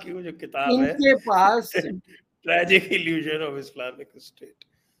 आपकी वो जो किताब है, इनके पास tragic illusion of Islamic state,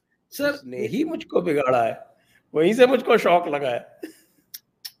 sir, उसने ही मुझको बिगाड़ा है. वहीं से मुझको शौक लगा है.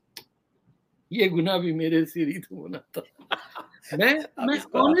 ये गुनाह भी मेरे सिर ही तो होना था. अब मैं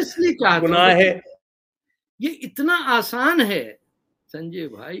इसको ऑनेस्टली चाहता गुनाह हूँ, है. ये इतना आसान है संजय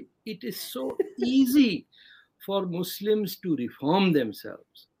भाई. It is so easy for Muslims to reform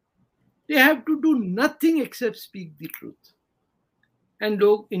themselves. They have to do nothing except speak the truth, and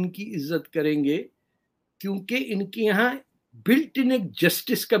लोग इनकी इज्जत करेंगे, क्योंकि इनके यहाँ बिल्ट इन एक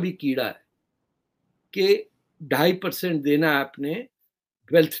जस्टिस का भी कीड़ा है कि 2.5% देना है आपने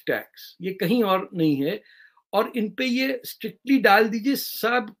वेल्थ टैक्स. ये कहीं और नहीं है. और इन पे ये स्ट्रिक्टली डाल दीजिए,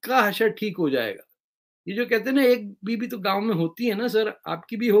 सबका हशर ठीक हो जाएगा. ये जो कहते हैं ना एक बीबी तो गांव में होती है ना सर,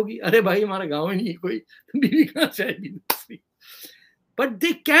 आपकी भी होगी। अरे भाई हमारा गांव ही नहीं कोई, तो बीबी कहां से आएगी दूसरी? But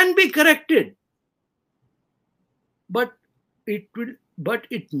they can be corrected, but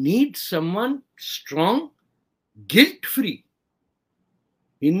it needs someone strong, guilt free.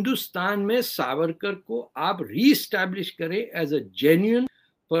 Hindustan में सावरकर को आप रीस्टैब्लिश करें as a genuine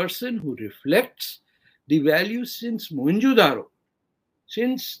person who reflects the value since Mohenjo-daro,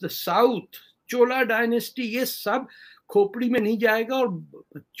 since the south, Chola dynasty, ये सब खोपड़ी में नहीं जाएगा। और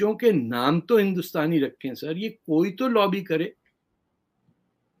बच्चों के नाम तो हिंदुस्तानी रखें सर, ये कोई तो लॉबी करे।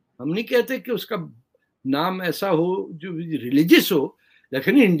 हम नहीं कहते कि उसका नाम ऐसा हो जो रिलीजियस हो,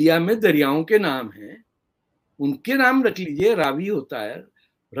 लेकिन इंडिया में दरियाओं के नाम हैं, उनके नाम रख लीजिए। रावी होता है,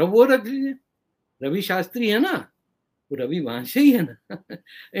 वो रख लीजिए। रवि शास्त्री है ना, वो रवि वहां से ही है ना।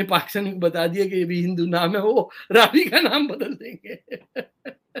 पाकिस्तानी को बता दिया कि ये भी हिंदू नाम है, वो रावी का नाम बदल देंगे।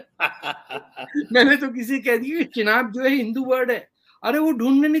 मैंने तो किसी कह दिया चिनाब जो है हिंदू वर्ड है, अरे वो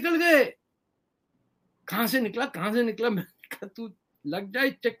ढूंढने निकल गए, कहां से निकला। मैंने कहा तू लग जाए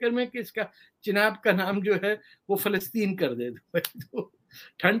इस चक्कर में कि इसका चिनाब का नाम जो है वो फलस्तीन कर दे तो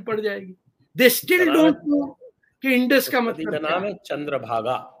ठंड पड़ जाएगी। दे स्टिल डोंट नो कि इंडस का मतलब का नाम है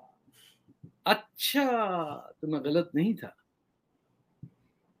चंद्रभागा। अच्छा, तो मैं गलत नहीं था।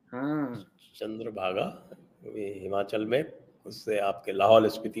 हाँ, चंद्रभागा हिमाचल में, उससे आपके लाहौल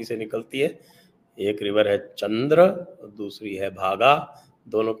स्पीति से निकलती है। एक रिवर है चंद्र, दूसरी है भागा,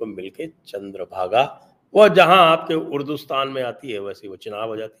 दोनों को मिलके चंद्रभागा। वो जहां आपके उर्दूस्तान में आती है वैसे वो चिनाब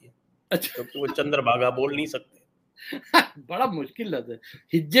हो जाती है। अच्छा, क्योंकि वो चंद्रभागा बोल नहीं सकते। बड़ा मुश्किल लगता है,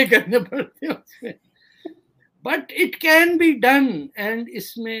 हिज्जे करने पड़ते हैं उसमें, but it can be done. And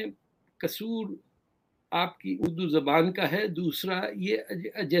इसमें कसूर आपकी उर्दू जबान का है। दूसरा ये,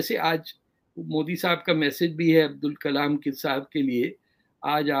 जैसे आज मोदी साहब का मैसेज भी है अब्दुल कलाम के साहब के लिए,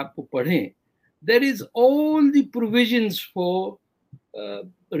 आज आपको पढ़ें, there is all the provisions for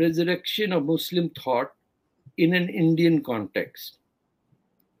resurrection of Muslim thought in an Indian context.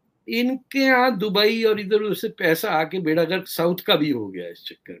 इनके यहाँ दुबई और इधर उधर से पैसा आके बेड़ागर्क साउथ का भी हो गया इस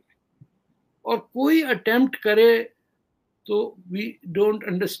चक्कर में, और कोई अटेम्प्ट करे तो वी डोंट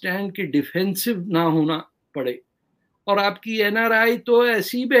अंडरस्टैंड कि डिफेंसिव ना होना पड़े। और आपकी एनआरआई तो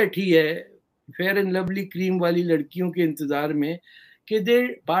ऐसी बैठी है फेयर एंड लवली क्रीम वाली लड़कियों के इंतजार में कि दे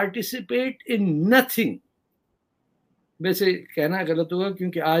पार्टिसिपेट इन नथिंग। वैसे कहना गलत होगा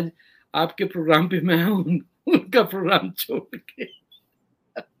क्योंकि आज आपके प्रोग्राम पे मैं हूं, उनका प्रोग्राम छोड़ के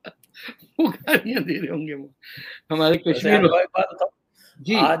वो गालियां दे रहे होंगे वो हमारे कश्मीर। एक बात बताओ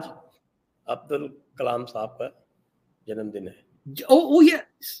जी, आज अब्दुल कलाम साहब का जन्मदिन है। ओ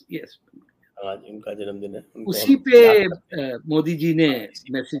यस, आज उनका जन्मदिन है। उसी पे मोदी जी ने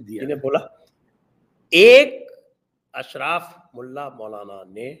मैसेज दिया, ने बोला एक अशराफ मुल्ला मौलाना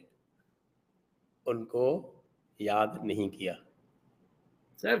ने उनको याद नहीं किया।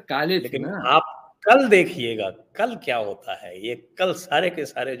 सर काले थे लेकिन ना। आप कल देखिएगा कल क्या होता है। ये कल सारे के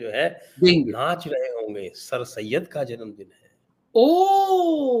सारे जो है देंगे। नाच रहे होंगे। सर सैयद का जन्मदिन है।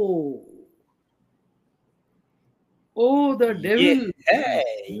 ओ द डेविल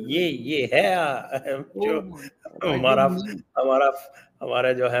ये है जो हमारा हमारा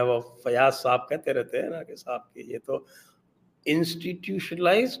हमारा जो है वो फयाज साहब कहते रहते हैं ना कि साहब की ये तो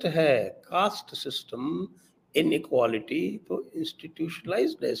इंस्टीट्यूशनलाइज्ड है कास्ट सिस्टम, इनइक्वालिटी तो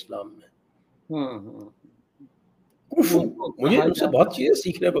इंस्टीट्यूशनलाइज्ड है इस्लाम में। कुफू, मुझे उनसे बहुत चीजें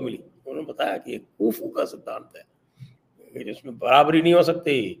सीखने को मिली। उन्होंने बताया कि कुफू का सिद्धांत है जिसमें बराबरी नहीं हो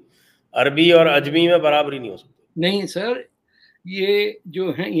सकती। अरबी और अजमी में बराबरी नहीं हो सकती। नहीं सर, ये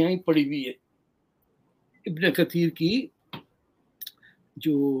जो है यहीं पड़ी हुई है इब्न कथीर की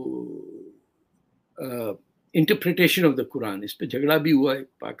जो इंटरप्रिटेशन ऑफ द कुरान। इस पे झगड़ा भी हुआ है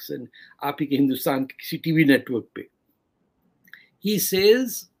पाकिस्तान, आप ही के हिंदुस्तान के किसी टीवी नेटवर्क पे। ही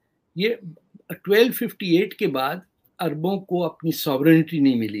सेज ये 1258 के बाद अरबों को अपनी सॉवरेनिटी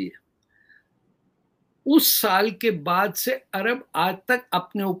नहीं मिली है। उस साल के बाद से अरब आज तक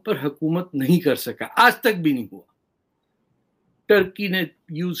अपने ऊपर हुकूमत नहीं कर सका, आज तक भी नहीं हुआ। टर्की ने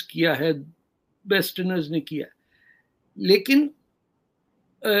यूज किया है, वेस्टर्नर्स ने किया, लेकिन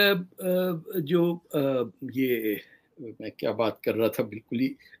जो ये मैं क्या बात कर रहा था बिल्कुल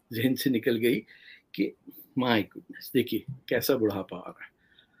ही जहन से निकल गई कि माय गुडनेस, देखिए कैसा बुढ़ापा आ रहा है।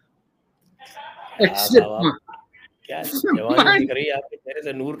 क्या जवानी दिख रही है आपके चेहरे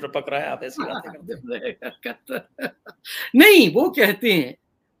से, नूर टपक रहा है, आप ऐसी बातें करते हैं। नहीं, वो कहते हैं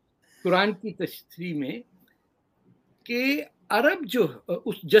कुरान की तशरीह में कि अरब जो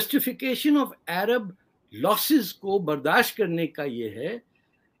उस जस्टिफिकेशन ऑफ अरब लॉसेस को बर्दाश्त करने का ये है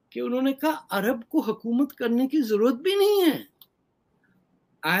कि उन्होंने कहा अरब को हुकूमत करने की जरूरत भी नहीं है।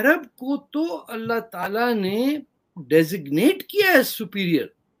 अरब को तो अल्लाह ताला ने डेजिग्नेट किया है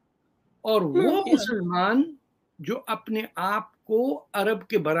सुपीरियर, और वो मुसलमान जो अपने आप को अरब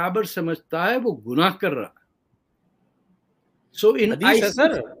के बराबर समझता है वो गुनाह कर रहा है। सो इन हदीस है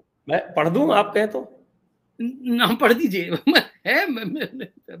सर, मैं पढ़ दूं आप कहें तो? नाम पढ़ दीजिए है,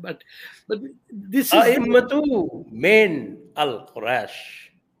 बट दिस इज अइम्मतु मेन अल कुरैश,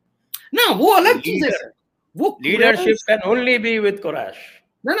 ना, वो अलग चीज है लीडर, सर। वो leadership Quraysh, can only be with Quraysh.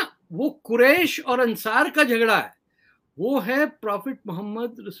 ना, वो कुरैश और अंसार का झगड़ा है। वो है प्रॉफिट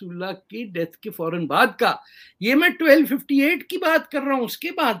मोहम्मद रसूलुल्लाह की डेथ के फौरन बाद का। ये मैं 1258 की बात कर रहा हूं,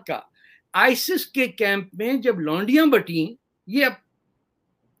 उसके बाद का। आइसिस के कैंप में जब लौंडियां बटी, ये अब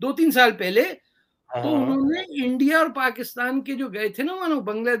 2-3 साल पहले, तो उन्होंने इंडिया और पाकिस्तान के जो गए थे ना मानो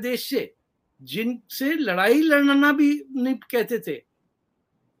बांग्लादेश से, जिनसे लड़ाई लड़ना भी नहीं कहते थे,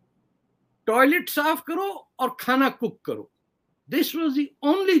 टॉयलेट साफ करो और खाना कुक करो। This was the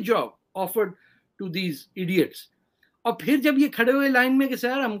only job offered to these idiots. और फिर जब ये खड़े हुए लाइन में कि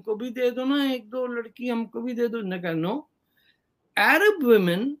सर हमको भी दे दो ना, एक दो लड़की हमको भी दे दो, ने कहा no, Arab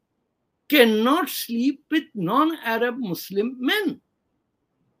women can not sleep with non Arab Muslim men,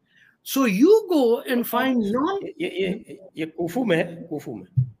 so you go and find non. ये कुफू में है, कुफू में।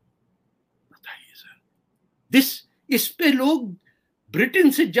 बताइए सर, इस पे लोग ब्रिटेन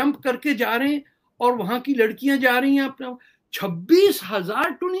से जंप करके जा रहे हैं और वहां की लड़कियां जा रही हैं अपना।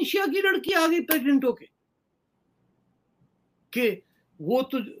 26,000 टूनिशिया की लड़की आ गई प्रेग्नेंट होके, कि वो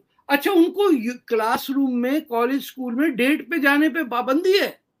तो अच्छा, उनको क्लासरूम में, कॉलेज स्कूल में डेट पे जाने पे पाबंदी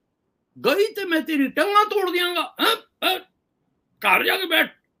है। गई तो मैं तेरी टंगा तोड़ दियांगा, कार जाके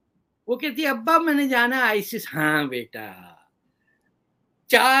बैठ। वो कहती अब्बा मैंने जाना आईसिस। हाँ बेटा,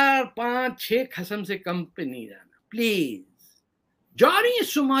 4-5-6 खसम से कम पे नहीं जाना प्लीज। जा रही है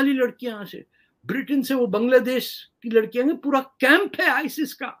सोमाली लड़कियां यहां से, ब्रिटेन से वो बांग्लादेश की लड़कियां, पूरा कैंप है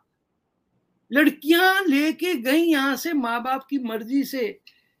आईसिस का। लड़कियां लेके गई यहां से माँ बाप की मर्जी से,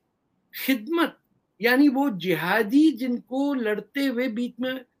 खिदमत, यानी वो जिहादी जिनको लड़ते हुए बीच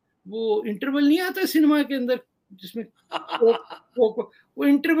में वो इंटरवल नहीं आता सिनेमा के अंदर, जिसमें वो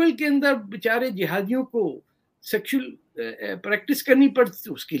इंटरवल के अंदर बेचारे जिहादियों को सेक्सुअल प्रैक्टिस करनी पड़ती,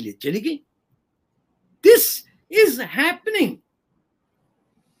 उसके लिए चली गई। दिस इज हैपनिंग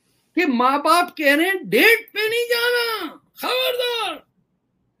कि माँ बाप कह रहे हैं डेट पे नहीं जाना, खबरदार।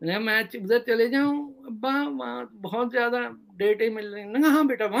 मैं उधर चले जाऊं अब्बा, वहां बहुत ज्यादा डेट मिल रही है। हाँ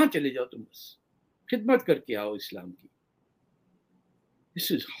बेटा वहां चले जाओ, तुम बस खिदमत करके आओ इस्लाम की।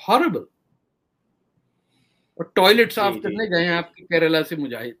 This is horrible. और टॉयलेट साफ करने गए हैं आपके केरला से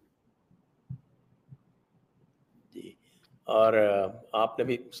मुजाहिद जी। और आपने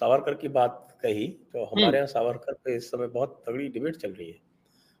भी सावरकर की बात कही, तो हमारे यहाँ सावरकर पे इस समय बहुत तगड़ी डिबेट चल रही है।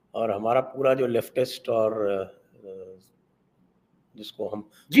 और हमारा पूरा जो लेफ्टिस्ट और जिसको हम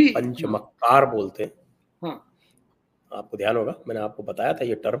पंचमक्कार बोलते हैं, हाँ, आपको ध्यान होगा मैंने आपको बताया था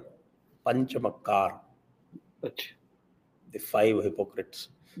ये टर्म पंचमक्कार, अच्छा, द 5 हिपोक्रेट्स।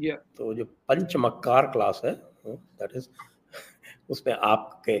 या तो जो पंचमक्कार क्लास है, दैट इज उसमें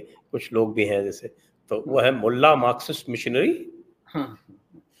आपके कुछ लोग भी हैं जैसे, तो वो है मुल्ला मार्क्सिस्ट मिशनरी, हाँ,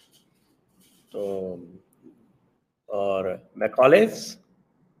 तो और मैकॉलेज,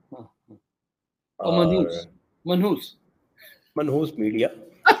 हाँ, और और मनहूस मनहूस मीडिया।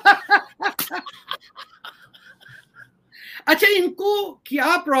 अच्छा, इनको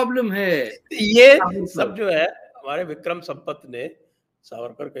क्या प्रॉब्लम है? ये सब जो है, हमारे विक्रम संपत ने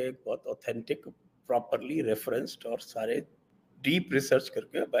सावरकर के एक बहुत ऑथेंटिक, प्रॉपरली रेफरेंस्ड और सारे डीप रिसर्च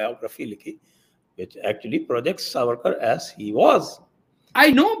करके बायोग्राफी लिखी, which actually projects Savarkar as he was. I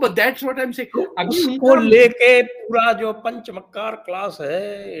know, but that's what I'm saying. तो उसको लेके पूरा जो पंचमक्कार क्लास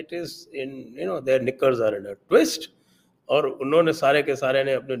है, it is in their knickers are in a twist, और उन्होंने सारे के सारे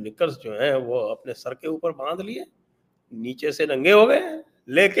ने अपने निकर्स जो हैं वो अपने सर के ऊपर बांध लिए, नीचे से नंगे हो गए,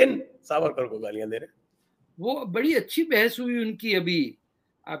 लेकिन सावरकर को गालियां दे रहे। वो बड़ी अच्छी बहस हुई उनकी अभी,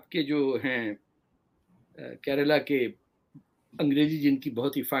 आपके जो हैं केरला के अंग्रेजी जिनकी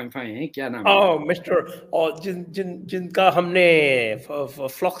बहुत ही फाइन फाइन है, क्या नाम है? मिस्टर, और जिनका हमने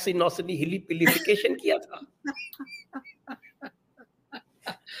फ्लॉक्सिनोसिटी हिलिपिलिफिकेशन किया था।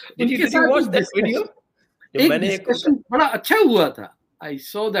 Did you watch that video? एक डिस्कशन बड़ा अच्छा हुआ था। I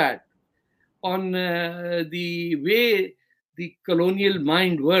saw that on the way the colonial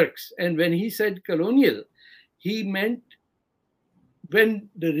mind works, and when he said colonial, he meant when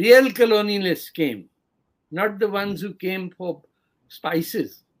the real colonialists came, not the ones who came for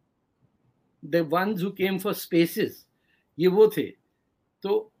spices, the ones who came for spaces. ये वो थे।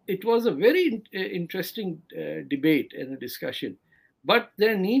 So it was a very interesting debate and a discussion, but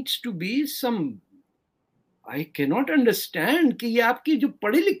there needs to be some I cannot understand कि ये आपके जो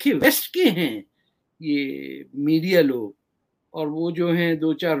पढ़े लिखे waste के हैं ये मीडिया लोग, और वो जो हैं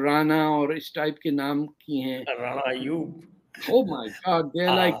दो चार राणा और इस टाइप के नाम की हैं, Rana Ayub, oh my God, they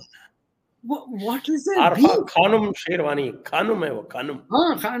are like, what is there Arfa beef? Khanum sherwani, Khanum है वो, खानुम,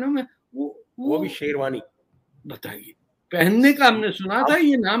 हाँ, खानों में वो भी वो शेरवानी। बताइए, पहनने का हमने सुना था, हम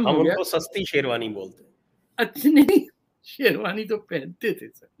ये नाम हम हो गया। उनको सस्ती शेरवानी बोलते हैं। अच्छा, नहीं, शेरवानी तो पहनते थे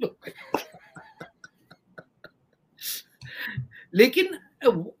सब लोग। लेकिन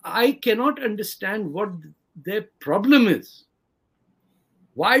I cannot understand what their problem is.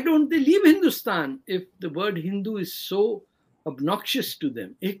 Why don't they leave Hindustan if the word Hindu is so obnoxious to them?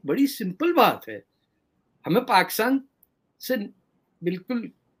 एक बड़ी सिंपल बात है, हमें पाकिस्तान से बिल्कुल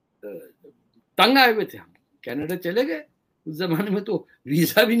तंग आए हुए थे, हम कनाडा चले गए। उस जमाने में तो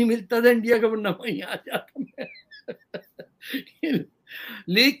वीजा भी नहीं मिलता था इंडिया का, वरना वहीं आ जाता मैं।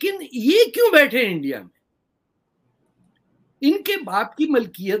 लेकिन ये क्यों बैठे इंडिया में? इनके बाप की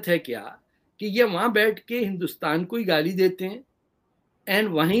मलकियत है क्या कि ये वहां बैठ के हिंदुस्तान को ही गाली देते हैं एंड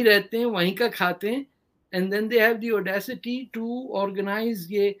वहीं रहते हैं, वहीं का खाते हैं, and then they have the audacity to organise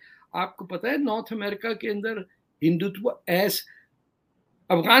ये। आपको पता है नॉर्थ अमेरिका के अंदर हिंदुत्व ऐस,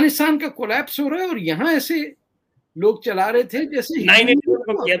 अफगानिस्तान का कोलैप्स हो रहा है और यहाँ ऐसे लोग चला रहे थे जैसे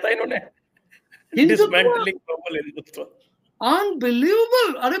हिंदुत्व किया था इन्होंने, डिसमेंटलिंग ग्लोबल हिंदुत्व,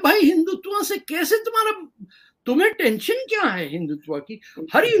 अनबिलीवेबल। अरे भाई, हिंदुत्व से कैसे तुम्हें टेंशन क्या है हिंदुत्व की?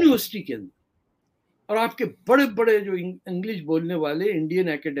 हर यूनिवर्सिटी के अंदर, और आपके बड़े बड़े जो इंग्लिश बोलने वाले इंडियन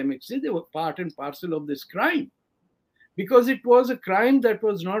एकेडमिक्स थे, दे were part and parcel of this crime, because it was a crime that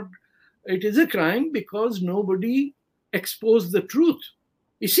was not, it is a crime because nobody expose the truth.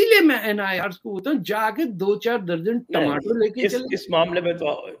 इसीलिए मैं एनआईआर को बोलता हूँ, जाके 2-4 दर्जन टमाटर लेके चले। इस मामले में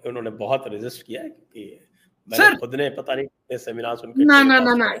तो उन्होंने बहुत रेजिस्ट किया है, क्योंकि मैंने सर, खुद ने पता नहीं सेमिनार सुन के ना मेरे ना ना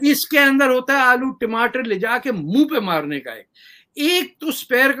पास ना, इसके अंदर होता है आलू टमाटर ले जाके मुंह पे मारने का। एक तो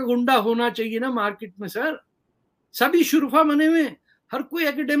स्पेयर का गुंडा होना चाहिए ना मार्केट में सर। सभी शुरफा बने हुए, हर कोई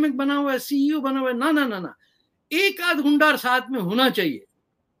एकेडमिक बना हुआ है, सीईओ बना हुआ है, ना ना ना ना, एक आध गुंडा साथ में होना चाहिए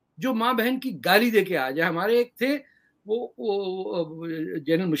जो माँ बहन की गाली देके आ जाए। हमारे एक थे, वो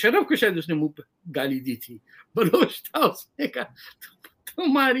जनरल मुशर्रफ को शायद उसने मुंह पे गाली दी थी, बलोच था, उसने कहा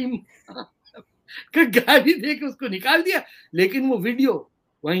तुम्हारी माँ का गाली देके उसको निकाल दिया, लेकिन वो वीडियो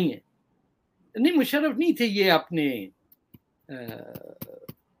वही है। नहीं, मुशर्रफ नहीं थे, ये अपने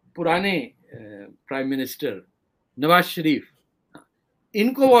पुराने प्राइम मिनिस्टर नवाज शरीफ,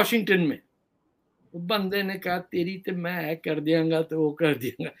 इनको वॉशिंगटन में बंदे ने कहा तेरी तो मैं कर दियांगा, तो वो कर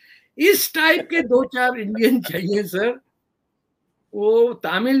दियांगा। इस टाइप के 2-4 इंडियन चाहिए सर, वो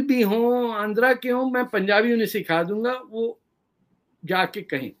तमिल भी हों, आंध्रा के हों, मैं पंजाबी उन्हें सिखा दूंगा, वो जाके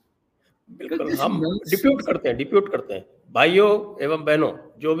कहीं। बिल्कुल, हम डिप्यूट करते हैं भाइयों एवं बहनों,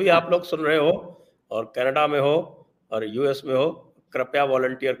 जो भी आप लोग सुन रहे हो और कनाडा में हो और यूएस में हो, कृपया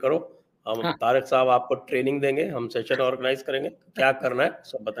वॉलंटियर करो। हम तारिक साहब आपको ट्रेनिंग देंगे, हम सेशन ऑर्गेनाइज करेंगे, क्या करना है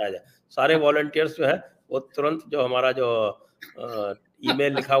सब बताया जाए। सारे वॉलंटियर्स जो है वो तुरंत जो हमारा जो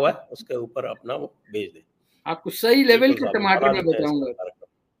ईमेल लिखा हुआ है उसके ऊपर अपना वो भेज दे। आपको सही लेवल के टमाटर मैं देते हैं बताऊंगा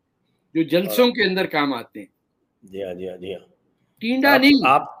जो जलसों के अंदर काम आते हैं। जी हाँ, जी हाँ, जी हाँ। टींडा नहीं।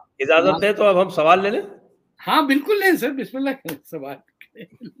 आप इजाजत दें तो अब हम सवाल ले लें। हाँ बिल्कुल लें सर, बिस्मिल्लाह करें, सवाल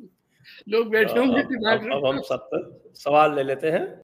लोग बैठे होंगे अब हम सब सवाल ले लेते हैं।